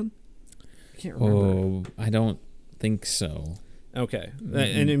Army Man? I can't remember. Oh, I don't think so. Okay.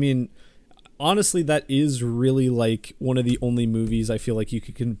 And I mean, honestly, that is really one of the only movies I feel like you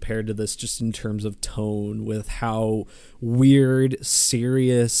could compare to this, just in terms of tone, with how weird,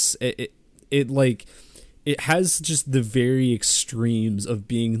 serious it has just the very extremes of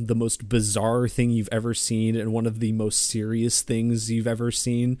being the most bizarre thing you've ever seen and one of the most serious things you've ever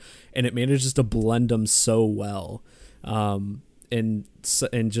seen, and it manages to blend them so well. in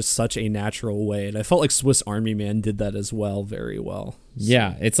just such a natural way. And I felt like Swiss Army Man did that as well, very well.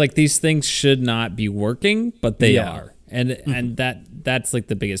 Yeah, it's like these things should not be working, but they are. And that's like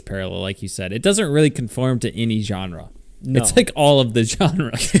the biggest parallel, like you said. It doesn't really conform to any genre. No. It's like all of the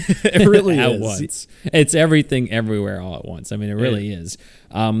genres. It really at is. Once. It's everything everywhere all at once. I mean, it really is.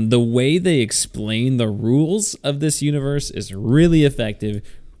 The way they explain the rules of this universe is really effective,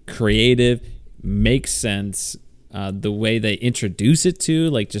 creative, makes sense. The way they introduce it to,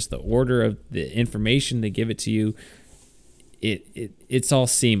 like just the order of the information they give it to you, it's all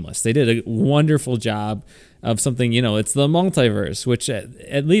seamless. They did a wonderful job of something, it's the multiverse, which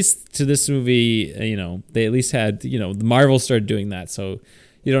at least to this movie, they at least had, the Marvel started doing that. So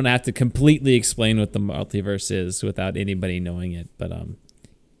you don't have to completely explain what the multiverse is without anybody knowing it. But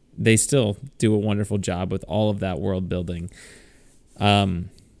they still do a wonderful job with all of that world building.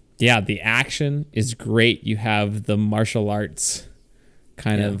 The action is great. You have the martial arts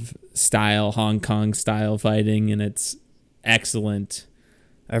kind of style, Hong Kong style fighting, and it's excellent.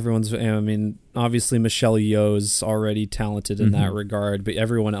 Obviously Michelle Yeoh's already talented in that regard, but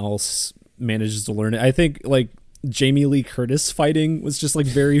everyone else manages to learn it. I think like Jamie Lee Curtis fighting was just like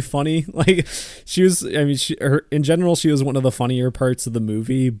very funny. Like she was, in general, she was one of the funnier parts of the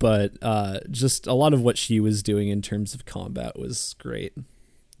movie, but just a lot of what she was doing in terms of combat was great.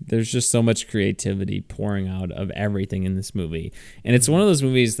 There's just so much creativity pouring out of everything in this movie. And it's one of those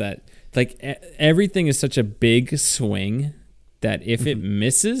movies that like everything is such a big swing that if it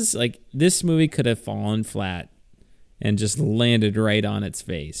misses, like this movie could have fallen flat and just landed right on its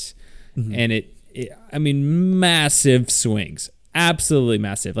face. And massive swings, absolutely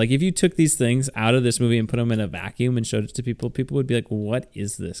massive. Like if you took these things out of this movie and put them in a vacuum and showed it to people would be like, what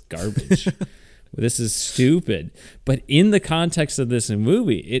is this garbage? This is stupid. But in the context of this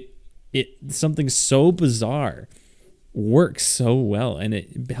movie, it something so bizarre works so well, and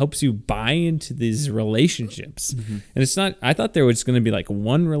it helps you buy into these relationships. And it's not, I thought there was going to be like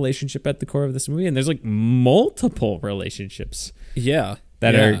one relationship at the core of this movie, and there's like multiple relationships that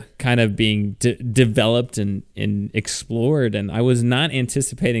are kind of being developed and explored, and I was not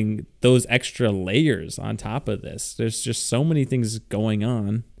anticipating those extra layers on top of this. There's just so many things going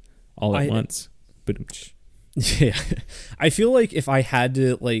on all at once. Yeah, I feel like if I had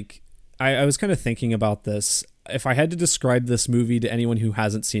to, like, I was kind of thinking about this. If I had to describe this movie to anyone who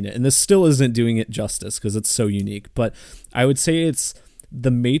hasn't seen it, and this still isn't doing it justice because it's so unique, but I would say it's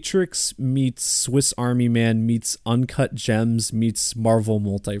The Matrix meets Swiss Army Man meets Uncut Gems meets Marvel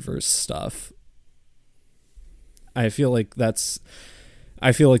Multiverse stuff. I feel like that's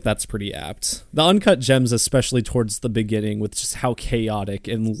pretty apt. The Uncut Gems, especially towards the beginning, with just how chaotic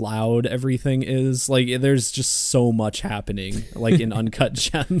and loud everything is. Like, there's just so much happening, like in Uncut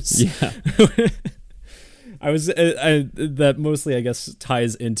Gems. Yeah. That mostly, I guess,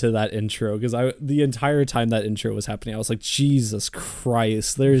 ties into that intro, because the entire time that intro was happening, I was like, Jesus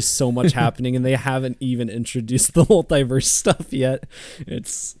Christ, there's so much happening, and they haven't even introduced the multiverse stuff yet.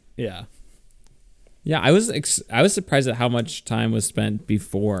 Yeah, I was surprised at how much time was spent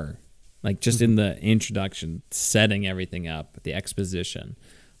before, like just in the introduction, setting everything up, the exposition.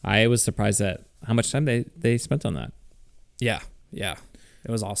 I was surprised at how much time they spent on that. Yeah, it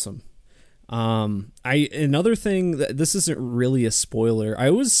was awesome. Another thing, that this isn't really a spoiler,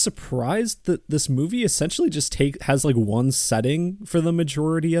 I was surprised that this movie essentially just has like one setting for the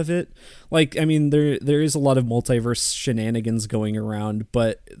majority of it. Like, I mean, there is a lot of multiverse shenanigans going around,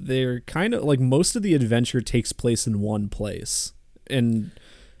 but they're kind of like, most of the adventure takes place in one place. And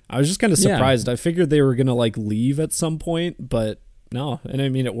I was just kind of surprised. I figured they were going to like leave at some point, but no. And I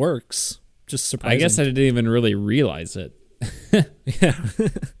mean, it works. Just surprising. I guess I didn't even really realize it. Yeah.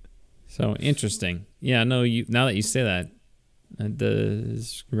 So interesting. Yeah, no, now that you say that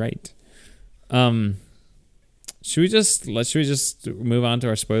is right. Should we just move on to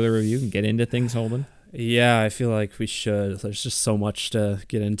our spoiler review and get into things, Holden? Yeah, I feel like we should. There's just so much to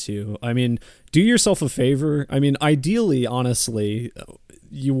get into. I mean, do yourself a favor. I mean, ideally, honestly,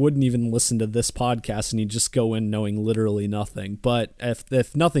 you wouldn't even listen to this podcast and you just go in knowing literally nothing. But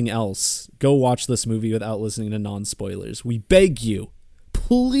if nothing else, go watch this movie without listening to non-spoilers. We beg you.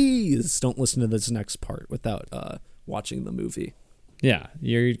 Please don't listen to this next part without watching the movie. Yeah,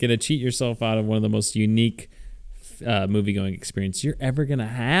 you're going to cheat yourself out of one of the most unique movie-going experience you're ever going to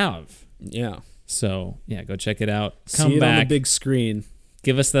have. Yeah. So, yeah, go check it out. Come back on the big screen.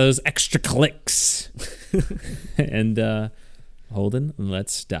 Give us those extra clicks. And Holden,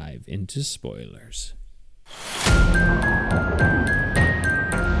 let's dive into spoilers.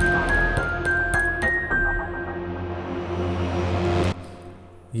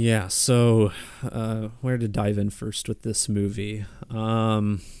 Yeah, so where to dive in first with this movie?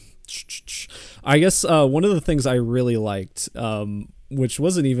 I guess one of the things I really liked, which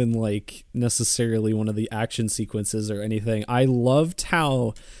wasn't even like necessarily one of the action sequences or anything, I loved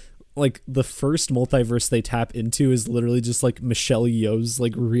how like the first multiverse they tap into is literally just like Michelle Yeoh's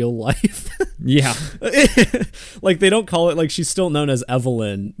like real life. Yeah. Like they don't call it, like she's still known as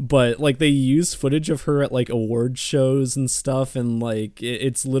Evelyn, but like they use footage of her at like award shows and stuff, and like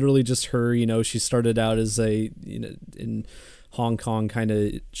it's literally just her, you know, she started out as a, you know, in Hong Kong kind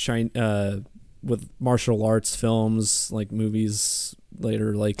of with martial arts films, like movies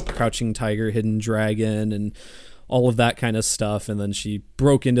later, like Crouching Tiger, Hidden Dragon, and all of that kind of stuff, and then she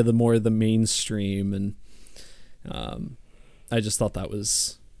broke into the mainstream, and I just thought that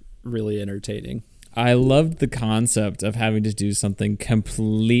was really entertaining. I loved the concept of having to do something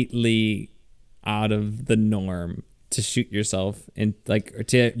completely out of the norm to shoot yourself and like or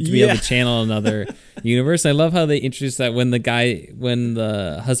to be able to channel another universe. I love how they introduced that when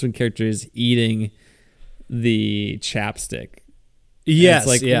the husband character is eating the chapstick. Yes,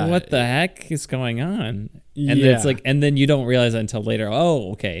 it's like, what the heck is going on? And it's like, and then you don't realize it until later.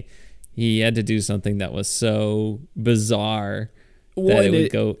 Oh, okay, he had to do something that was so bizarre that it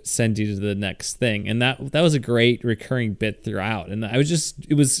would go send you to the next thing. And that was a great recurring bit throughout. And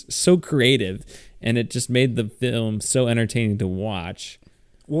it was so creative, and it just made the film so entertaining to watch.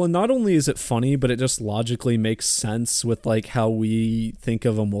 Well, not only is it funny, but it just logically makes sense with like how we think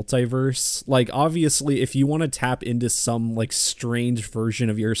of a multiverse. Like obviously, if you want to tap into some like strange version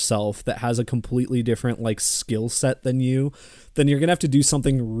of yourself that has a completely different like skill set than you, then you're gonna have to do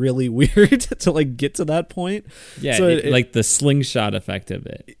something really weird to like get to that point. Yeah, so like the slingshot effect of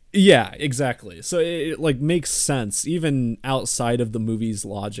it. Yeah, exactly. So it like makes sense even outside of the movie's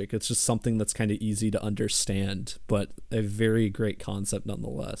logic. It's just something that's kind of easy to understand, but a very great concept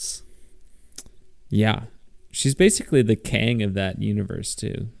nonetheless. Yeah. She's basically the Kang of that universe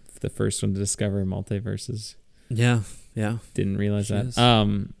too. The first one to discover multiverses. Yeah. Didn't realize that. Is.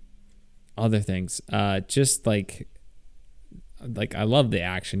 Other things. Just like I love the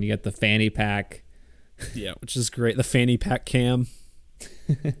action. You get the fanny pack. Yeah, which is great. The fanny pack cam.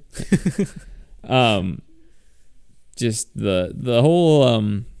 Just the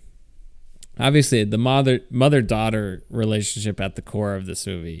whole obviously the mother-daughter relationship at the core of this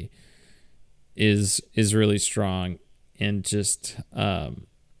movie is really strong, and just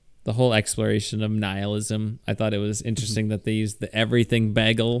the whole exploration of nihilism. I thought it was interesting that they used the everything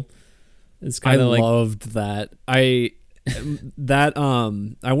bagel. It's kind of like, loved that. I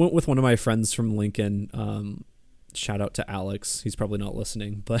went with one of my friends from Lincoln. Shout out to Alex. He's probably not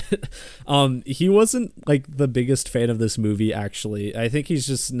listening, but he wasn't like the biggest fan of this movie, actually. I think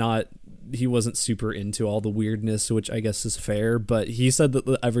he wasn't super into all the weirdness, which I guess is fair, but he said that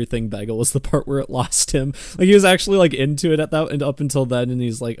the everything bagel was the part where it lost him. Like he was actually like into it at that and up until then, and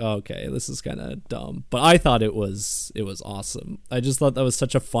he's like, oh, okay, this is kind of dumb. But I thought it was awesome. I just thought that was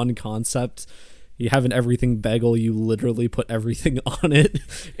such a fun concept. You have an everything bagel, you literally put everything on it,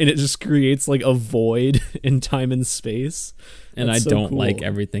 and it just creates like a void in time and space. And that's I don't cool. like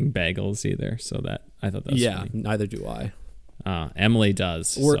everything bagels either, so that I thought that was funny. Neither do I. Emily does.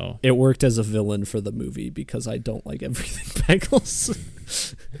 So it worked as a villain for the movie because I don't like everything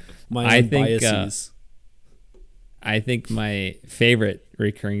bagels. My own biases. I think my favorite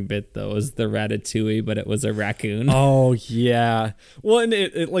recurring bit though was the ratatouille, but it was a raccoon. Oh yeah. Well, and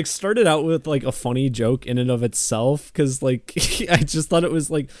it like started out with like a funny joke in and of itself, because like I just thought it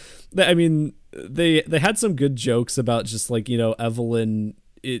was like, I mean, they had some good jokes about just like, you know, Evelyn.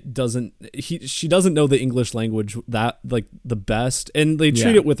 She doesn't know the English language that like the best, and they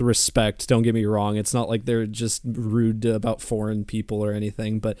treat it with respect. Don't get me wrong. It's not like they're just rude about foreign people or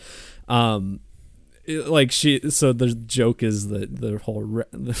anything, but so the joke is that the whole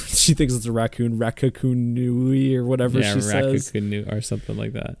she thinks it's a raccoonui or whatever she says, or something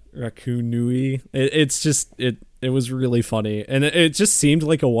like that. Raccoonui. It's just it was really funny, and it just seemed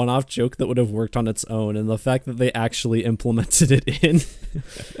like a one-off joke that would have worked on its own, and the fact that they actually implemented it in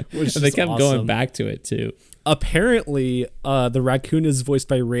was they kept awesome. Going back to it too. Apparently the raccoon is voiced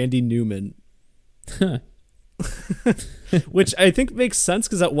by Randy Newman. Which I think makes sense,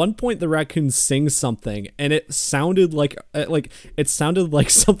 because at one point the raccoon sings something and it sounded like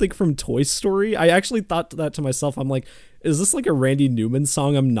something from Toy Story. I actually thought that to myself. I'm like, is this like a Randy Newman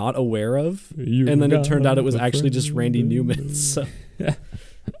song I'm not aware of? And then it turned out it was actually just Randy Newman. So.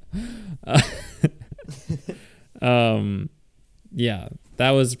 Yeah,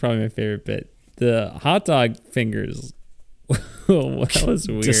 that was probably my favorite bit. The hot dog fingers. That was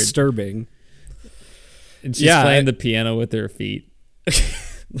weird. Disturbing. And she's playing the piano with her feet.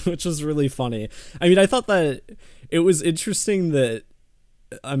 which was really funny. I mean, I thought that it was interesting that,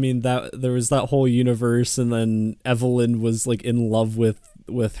 I mean, that there was that whole universe, and then Evelyn was like in love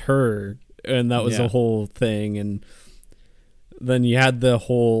with her, and that was a whole thing. And then you had the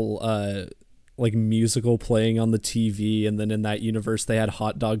whole like musical playing on the TV, and then in that universe they had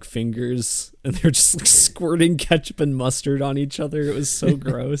hot dog fingers, and they're just like squirting ketchup and mustard on each other. It was so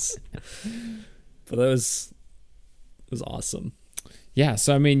gross. But it was awesome. Yeah,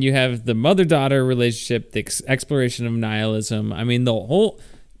 so I mean, you have the mother-daughter relationship, the exploration of nihilism. I mean,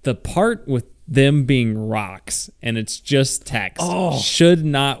 the part with them being rocks and it's just text should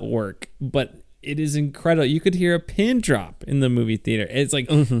not work, but it is incredible. You could hear a pin drop in the movie theater. It's like,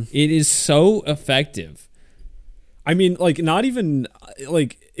 it is so effective. I mean, like, not even,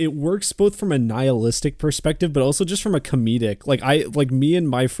 like, it works both from a nihilistic perspective, but also just from a comedic. Like, me and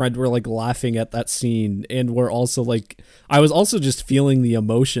my friend were, like, laughing at that scene, and we're also, like, I was also just feeling the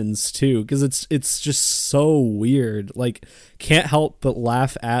emotions, too, because it's just so weird. Like, can't help but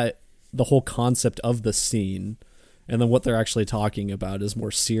laugh at the whole concept of the scene, and then what they're actually talking about is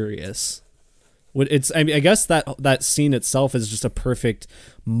more serious. I mean, I guess that scene itself is just a perfect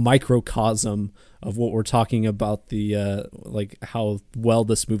microcosm of what we're talking about, the like how well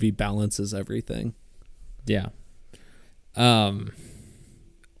this movie balances everything. Yeah.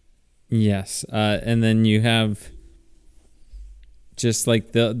 Yes. And then you have just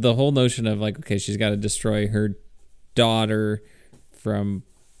like the whole notion of like, okay, she's got to destroy her daughter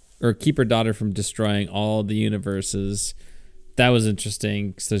or keep her daughter from destroying all the universes. That was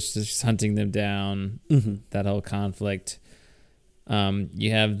interesting. So she's hunting them down. That whole conflict.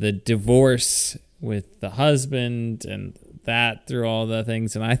 You have the divorce with the husband and that through all the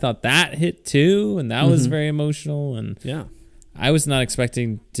things. And I thought that hit too. And that was very emotional. And yeah, I was not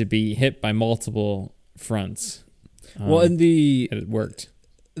expecting to be hit by multiple fronts. Well, and it worked.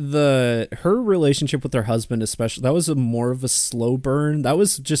 Her relationship with her husband, especially, that was more of a slow burn. That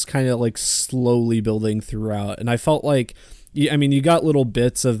was just kind of like slowly building throughout. And I felt like, I mean, you got little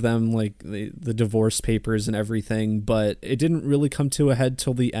bits of them, like the divorce papers and everything, but it didn't really come to a head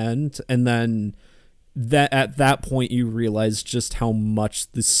till the end. And then at that point, you realize just how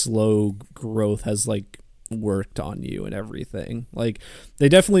much the slow growth has like worked on you and everything. Like, they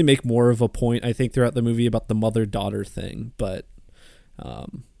definitely make more of a point, I think, throughout the movie about the mother-daughter thing, but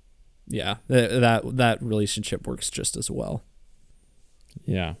yeah, that relationship works just as well.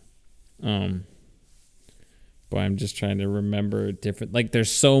 Yeah. Boy, I'm just trying to remember different, like, there's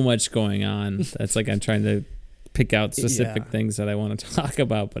so much going on. That's like I'm trying to pick out specific things that I want to talk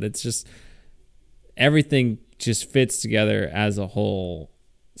about, but it's just everything just fits together as a whole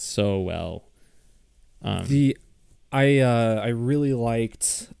so well. I really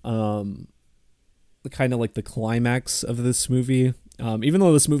liked kind of like the climax of this movie. Even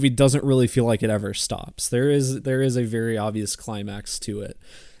though this movie doesn't really feel like it ever stops, there is a very obvious climax to it.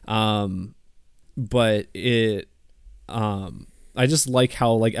 But it, I just like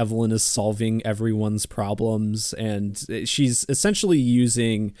how like Evelyn is solving everyone's problems, and she's essentially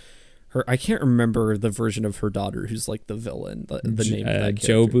using her, I can't remember the version of her daughter who's like the villain, the name of that character.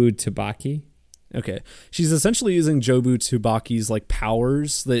 Jobu Tupaki. Okay. She's essentially using Jobu Tubaki's like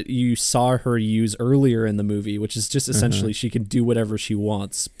powers that you saw her use earlier in the movie, which is just essentially she can do whatever she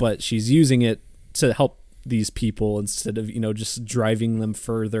wants, but she's using it to help these people instead of, just driving them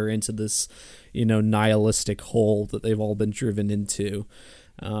further into this, nihilistic hole that they've all been driven into.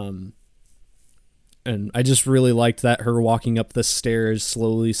 And I just really liked that, her walking up the stairs,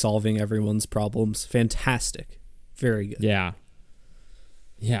 slowly solving everyone's problems. Fantastic. Very good. Yeah.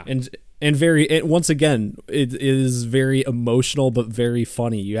 Yeah. And once again, it is very emotional, but very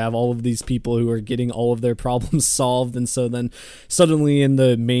funny. You have all of these people who are getting all of their problems solved, and so then suddenly in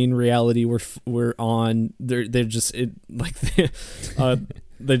the main reality we're on, they're just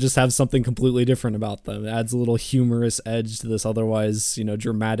they just have something completely different about them. It adds a little humorous edge to this otherwise,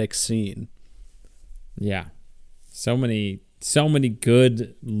 dramatic scene. Yeah, so many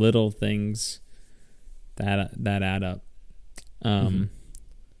good little things that add up.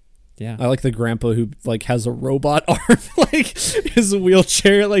 Yeah. I like the grandpa who like has a robot arm, like his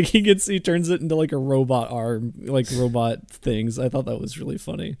wheelchair, like he turns it into like a robot arm, like robot things. I thought that was really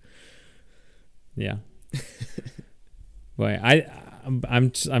funny. Yeah. Boy, I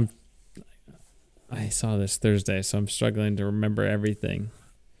saw this Thursday, so I'm struggling to remember everything.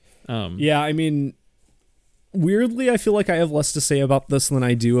 Yeah, I mean, weirdly, I feel like I have less to say about this than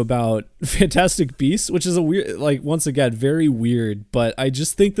I do about Fantastic Beasts, which is a weird, like, once again, very weird, but I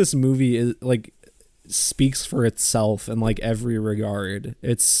just think this movie is like speaks for itself in like every regard.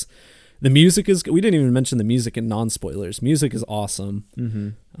 The music is. We didn't even mention the music in non-spoilers. Music is awesome.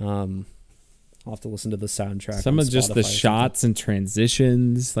 Mm-hmm. I'll have to listen to the soundtrack. Some of just the shots and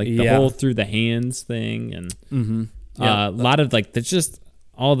transitions, like the whole through the hands thing, and a lot of like there's just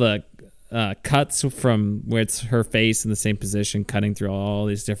all the cuts from where it's her face in the same position, cutting through all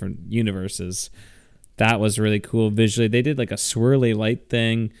these different universes. That was really cool visually. They did like a swirly light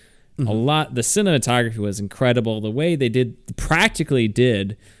thing. The cinematography was incredible. The way they practically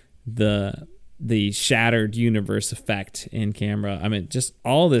did the shattered universe effect in camera. I mean, just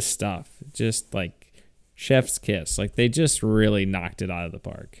all this stuff, just like chef's kiss. Like they just really knocked it out of the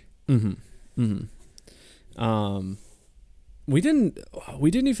park. We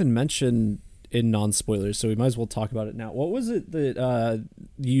didn't even mention in non-spoilers, so we might as well talk about it now. What was it that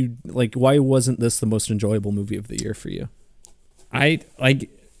you like? Why wasn't this the most enjoyable movie of the year for you? I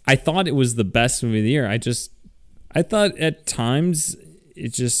thought it was the best movie of the year. I thought at times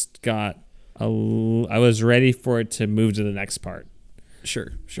it just got I was ready for it to move to the next part.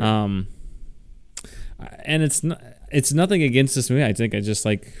 Sure. And it's nothing against this movie. I think I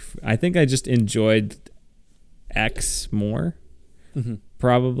just enjoyed X more,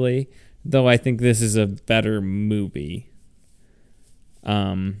 probably. Though I think this is a better movie.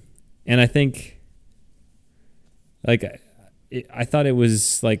 And I think, like, I thought it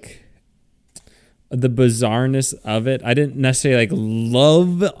was like the bizarreness of it. I didn't necessarily like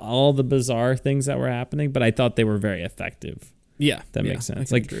love all the bizarre things that were happening, but I thought they were very effective. Yeah, that makes sense.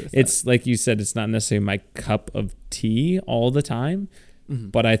 Like it's like you said, it's not necessarily my cup of tea all the time,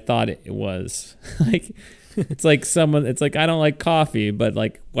 but I thought it was like it's like it's like I don't like coffee, but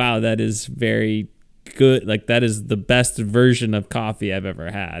like wow, that is very good. Like that is the best version of coffee I've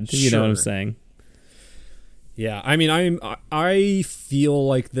ever had. You know what I'm saying? Yeah, I mean, I feel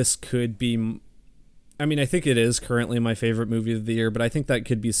like this could be. I mean, I think it is currently my favorite movie of the year, but I think that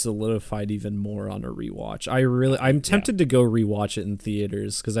could be solidified even more on a rewatch. I'm tempted to go rewatch it in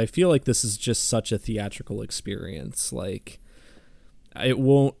theaters because I feel like this is just such a theatrical experience. Like, it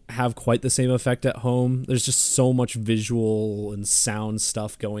won't have quite the same effect at home. There's just so much visual and sound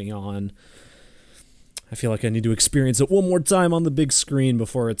stuff going on. I feel like I need to experience it one more time on the big screen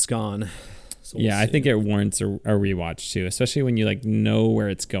before it's gone. So we'll see. I think it warrants a rewatch too, especially when you like know where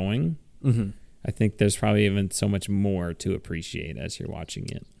it's going. I think there's probably even so much more to appreciate as you're watching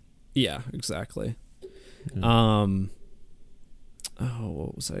it. Yeah, exactly. What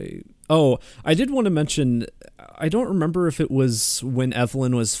was I? Oh, I did want to mention, I don't remember if it was when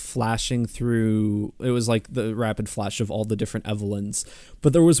Evelyn was flashing through, it was like the rapid flash of all the different Evelyns.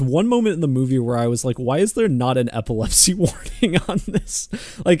 But there was one moment in the movie where I was like, why is there not an epilepsy warning on this?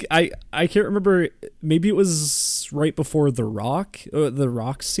 Like, I can't remember, maybe it was right before the rock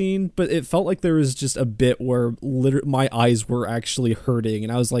scene, but it felt like there was just a bit where my eyes were actually hurting.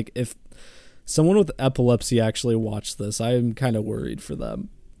 And I was like, if someone with epilepsy actually watched this, I am kind of worried for them.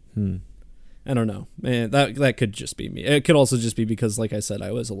 I don't know, man. That could just be me. It could also just be because, like I said,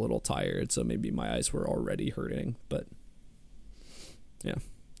 I was a little tired, so maybe my eyes were already hurting. But yeah,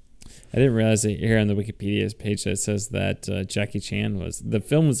 I didn't realize that here on the Wikipedia page that it says that Jackie Chan the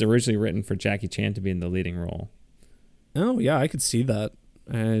film was originally written for Jackie Chan to be in the leading role. Oh yeah, I could see that.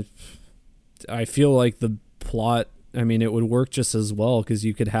 I feel like the plot. I mean, it would work just as well because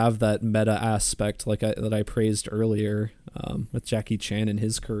you could have that meta aspect that I praised earlier with Jackie Chan and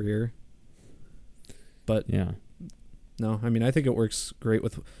his career. But yeah, no, I mean, I think it works great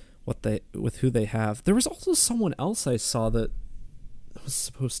with who they have. There was also someone else I saw that was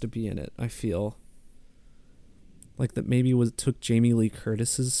supposed to be in it. I feel like that maybe took Jamie Lee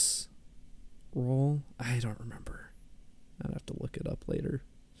Curtis's role. I don't remember. I'd have to look it up later.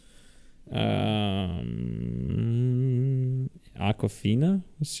 Awkwafina,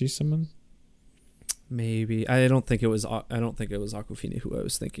 was she someone? Maybe. I don't think it was Awkwafina who I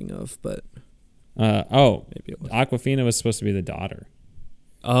was thinking of, but maybe it was. Awkwafina was supposed to be the daughter.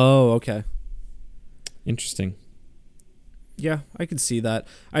 Oh, okay. Interesting. Yeah, I could see that.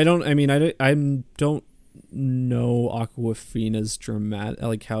 I don't know Awkwafina's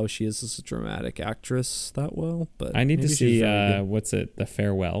like how she is as a dramatic actress that well, but I need to see what's it, The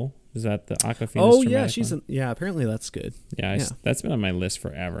Farewell. Is that the Awkwafina's Oh yeah, she's apparently that's good. Yeah, that's been on my list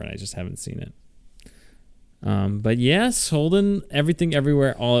forever and I just haven't seen it. But yes, Holden, Everything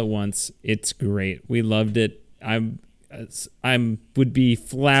Everywhere All at Once. It's great. We loved it. I would be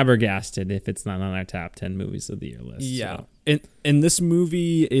flabbergasted if it's not on our top 10 movies of the year list. Yeah. So. And this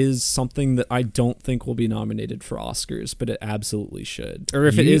movie is something that I don't think will be nominated for Oscars, but it absolutely should. Or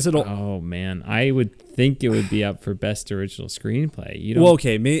if it is, it'll... Oh, man. I would think it would be up for Best Original Screenplay. Well,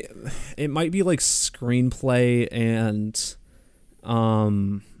 okay. It might be like screenplay and...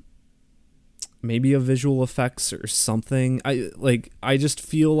 maybe a visual effects or something. I just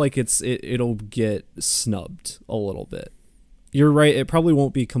feel like it'll get snubbed a little bit. You're right, it probably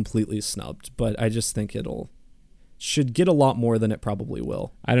won't be completely snubbed, but I just think should get a lot more than it probably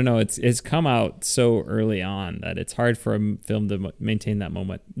will. I don't know. It's come out so early on that it's hard for a film to maintain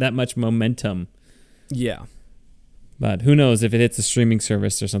that much momentum. Yeah. But who knows if it hits a streaming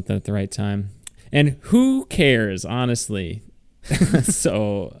service or something at the right time. And who cares, honestly?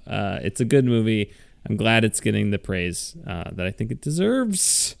 So it's a good movie. I'm glad it's getting the praise that I think it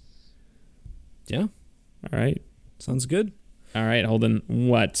deserves. Yeah. All right. Sounds good. All right, Holden.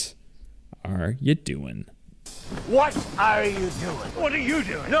 What are you doing? What are you doing? What are you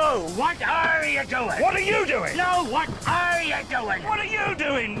doing? No, what are you doing? What are you doing? No, what are you doing? What are you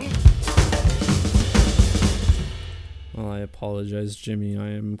doing? Well, I apologize, Jimmy. I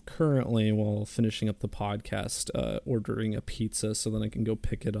am currently, while finishing up the podcast, ordering a pizza so then I can go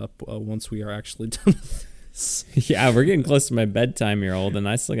pick it up once we are actually done with this. Yeah, we're getting close to my bedtime here, Holden.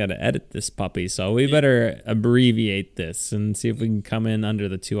 I still got to edit this puppy, so we better abbreviate this and see if we can come in under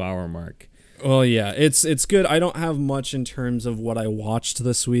the 2-hour mark. Well, yeah, it's good. I don't have much in terms of what I watched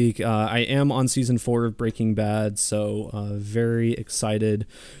this week. I am on season 4 of Breaking Bad, so very excited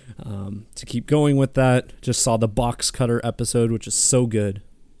to keep going with that. Just saw the Box Cutter episode, which is so good.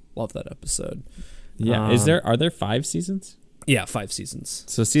 Love that episode. Yeah, are there 5 seasons? Yeah, 5 seasons.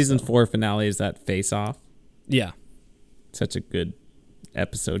 So season 4 finale is that Face Off? Yeah. Such a good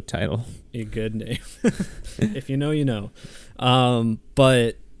episode title. A good name. If you know, you know.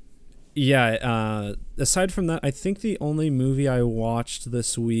 But yeah, aside from that, I think the only movie I watched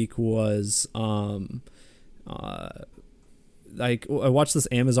this week was I watched this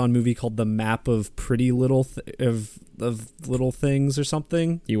Amazon movie called The Map of Pretty Little of Little Things or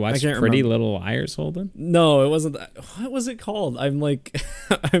something. You watched Pretty Little Liars, Holden? No, it wasn't that. What was it called? I'm like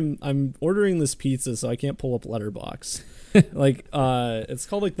I'm ordering this pizza, so I can't pull up Letterboxd. It's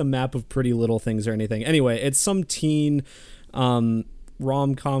called like The Map of Pretty Little Things or anything. Anyway, it's some teen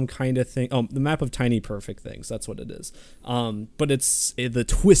rom-com kind of thing. The Map of Tiny Perfect Things, that's what it is. But the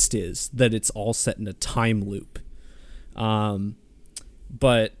twist is that it's all set in a time loop.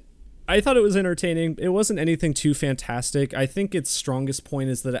 But I thought it was entertaining. It wasn't anything too fantastic. I think its strongest point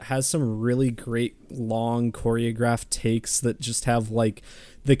is that it has some really great long choreographed takes that just have like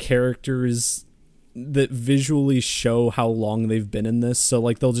the characters that visually show how long they've been in this. So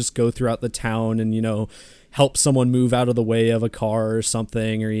like they'll just go throughout the town and, you know, help someone move out of the way of a car or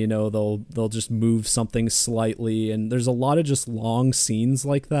something, or, you know, they'll just move something slightly. And there's a lot of just long scenes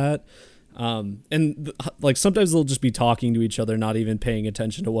like that. Like sometimes they'll just be talking to each other, not even paying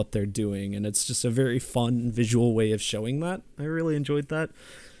attention to what they're doing. And it's just a very fun visual way of showing that. I really enjoyed that.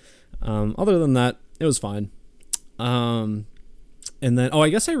 Other than that, it was fine. And then, I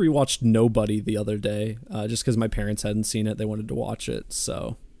guess I rewatched Nobody the other day, just because my parents hadn't seen it. They wanted to watch it.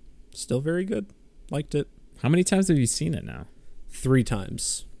 So still very good. Liked it. How many times have you seen it now? 3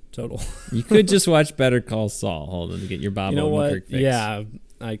 times total. You could just watch Better Call Saul, Holden, to get your Bob Odenkirk fix. Yeah,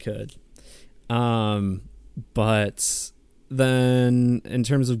 I could. But then in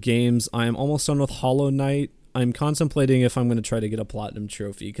terms of games, I am almost done with Hollow Knight. I'm contemplating if I'm going to try to get a platinum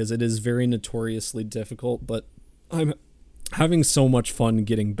trophy because it is very notoriously difficult, but I'm having so much fun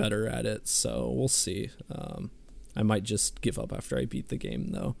getting better at it. So we'll see. I might just give up after I beat the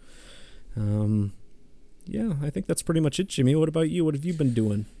game though. Yeah, I think that's pretty much it, Jimmy. What about you? What have you been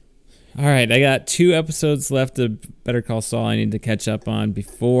doing? All right, I got 2 episodes left of Better Call Saul I need to catch up on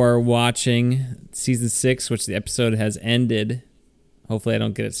before watching season 6, which the episode has ended. Hopefully I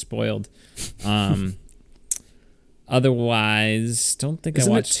don't get it spoiled. Otherwise, don't think I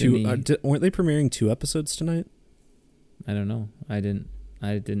watched 2. Weren't they premiering 2 episodes tonight? I don't know. I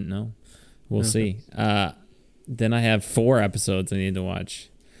didn't know. We'll see. Then I have 4 episodes I need to watch.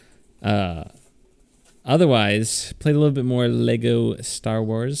 Otherwise, played a little bit more Lego Star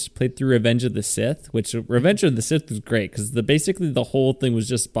Wars. Played through Revenge of the Sith, which Revenge of the Sith was great because basically the whole thing was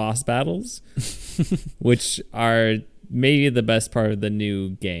just boss battles, which are maybe the best part of the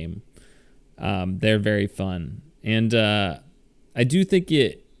new game. They're very fun. And I do think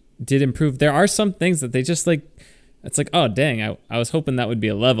it did improve. There are some things that they just like, it's like, oh, dang, I was hoping that would be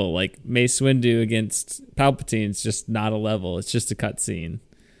a level. Like Mace Windu against Palpatine's just not a level. It's just a cutscene.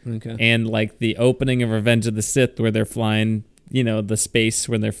 Okay. And like the opening of Revenge of the Sith where they're flying, you know, the space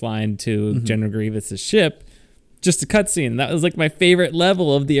when they're flying to General Grievous' ship, just a cutscene. That was like my favorite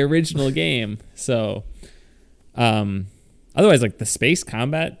level of the original game. So, otherwise, like the space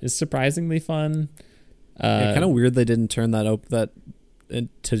combat is surprisingly fun. Kind of weird they didn't turn that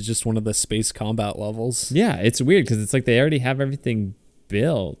into just one of the space combat levels. Yeah, it's weird because it's like they already have everything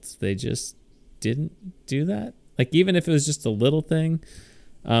built. They just didn't do that. Like, even if it was just a little thing,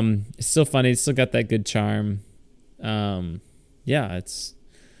 it's still funny. It's still got that good charm. Yeah, it's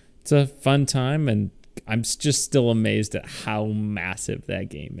a fun time, and I'm just still amazed at how massive that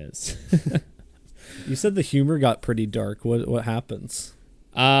game is. You said the humor got pretty dark. What happens?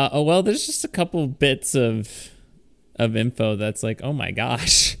 Well, there's just a couple bits of info that's like, oh my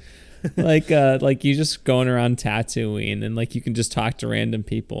gosh. like you just going around Tatooine, and like you can just talk to random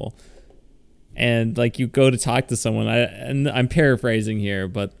people. And like you go to talk to someone, and I'm paraphrasing here,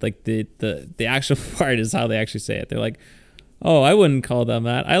 but like the actual part is how they actually say it. They're like, "Oh, I wouldn't call them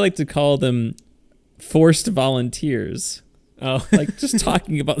that. I like to call them forced volunteers." Oh, like just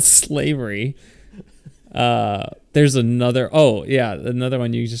talking about slavery. There's another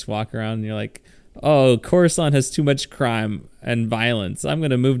one. You just walk around and you're like, "Oh, Coruscant has too much crime and violence. I'm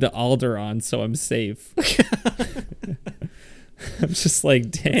gonna move to Alderaan so I'm safe." I'm just like,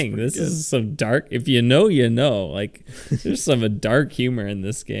 dang, this is some dark. If you know, you know. Like, there's some dark humor in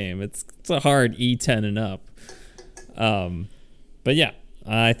this game. It's a hard E10 and up. But yeah,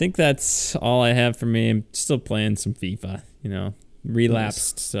 I think that's all I have for me. I'm still playing some FIFA.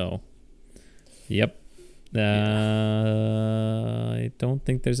 Relapsed. Nice. So, yep. I don't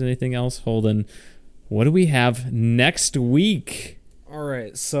think there's anything else, Holden. What do we have next week? All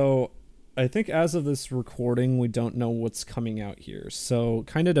right, so I think as of this recording, we don't know what's coming out here. So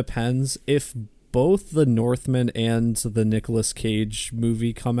kind of depends. If both the Northman and the Nicolas Cage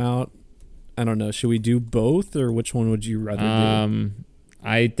movie come out, I don't know. Should we do both, or which one would you rather do?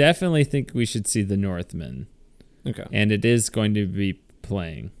 I definitely think we should see the Northman. Okay. And it is going to be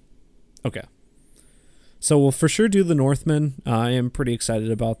playing. Okay. So we'll for sure do the Northman. I am pretty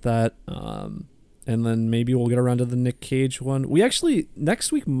excited about that. And then maybe we'll get around to the Nick Cage one. We actually,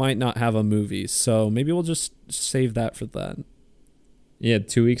 next week might not have a movie, so maybe we'll just save that for then. Yeah,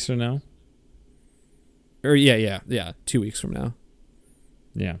 2 weeks from now? Or yeah, 2 weeks from now.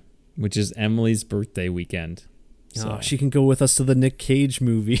 Yeah, which is Emily's birthday weekend. So she can go with us to the Nick Cage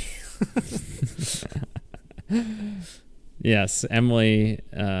movie. Yes, Emily,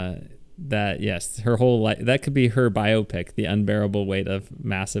 her whole life, that could be her biopic, The Unbearable Weight of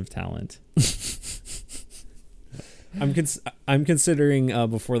Massive Talent. I'm considering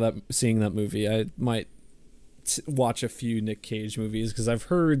before seeing that movie, I might watch a few Nick Cage movies, because I've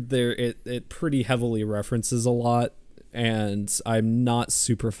heard it pretty heavily references a lot, and I'm not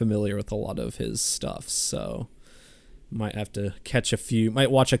super familiar with a lot of his stuff, so might have to catch a few.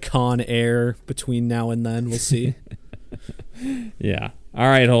 Might watch a Con Air between now and then. We'll see. Yeah. All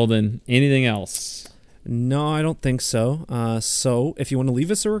right, Holden. Anything else? No, I don't think so. So if you want to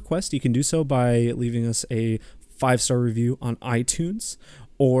leave us a request, you can do so by leaving us a 5-star review on iTunes,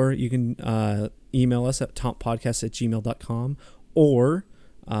 or you can email us at tompodcast@gmail.com, or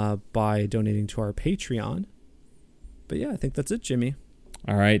by donating to our Patreon. But yeah, I think that's it, Jimmy.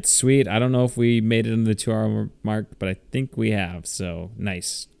 All right, sweet. I don't know if we made it in the 2-hour mark, but I think we have. So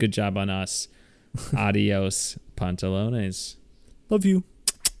nice. Good job on us. Adios, Pantalones. Love you.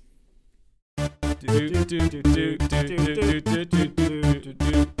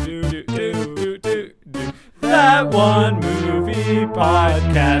 That One Movie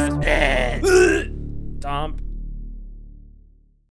Podcast.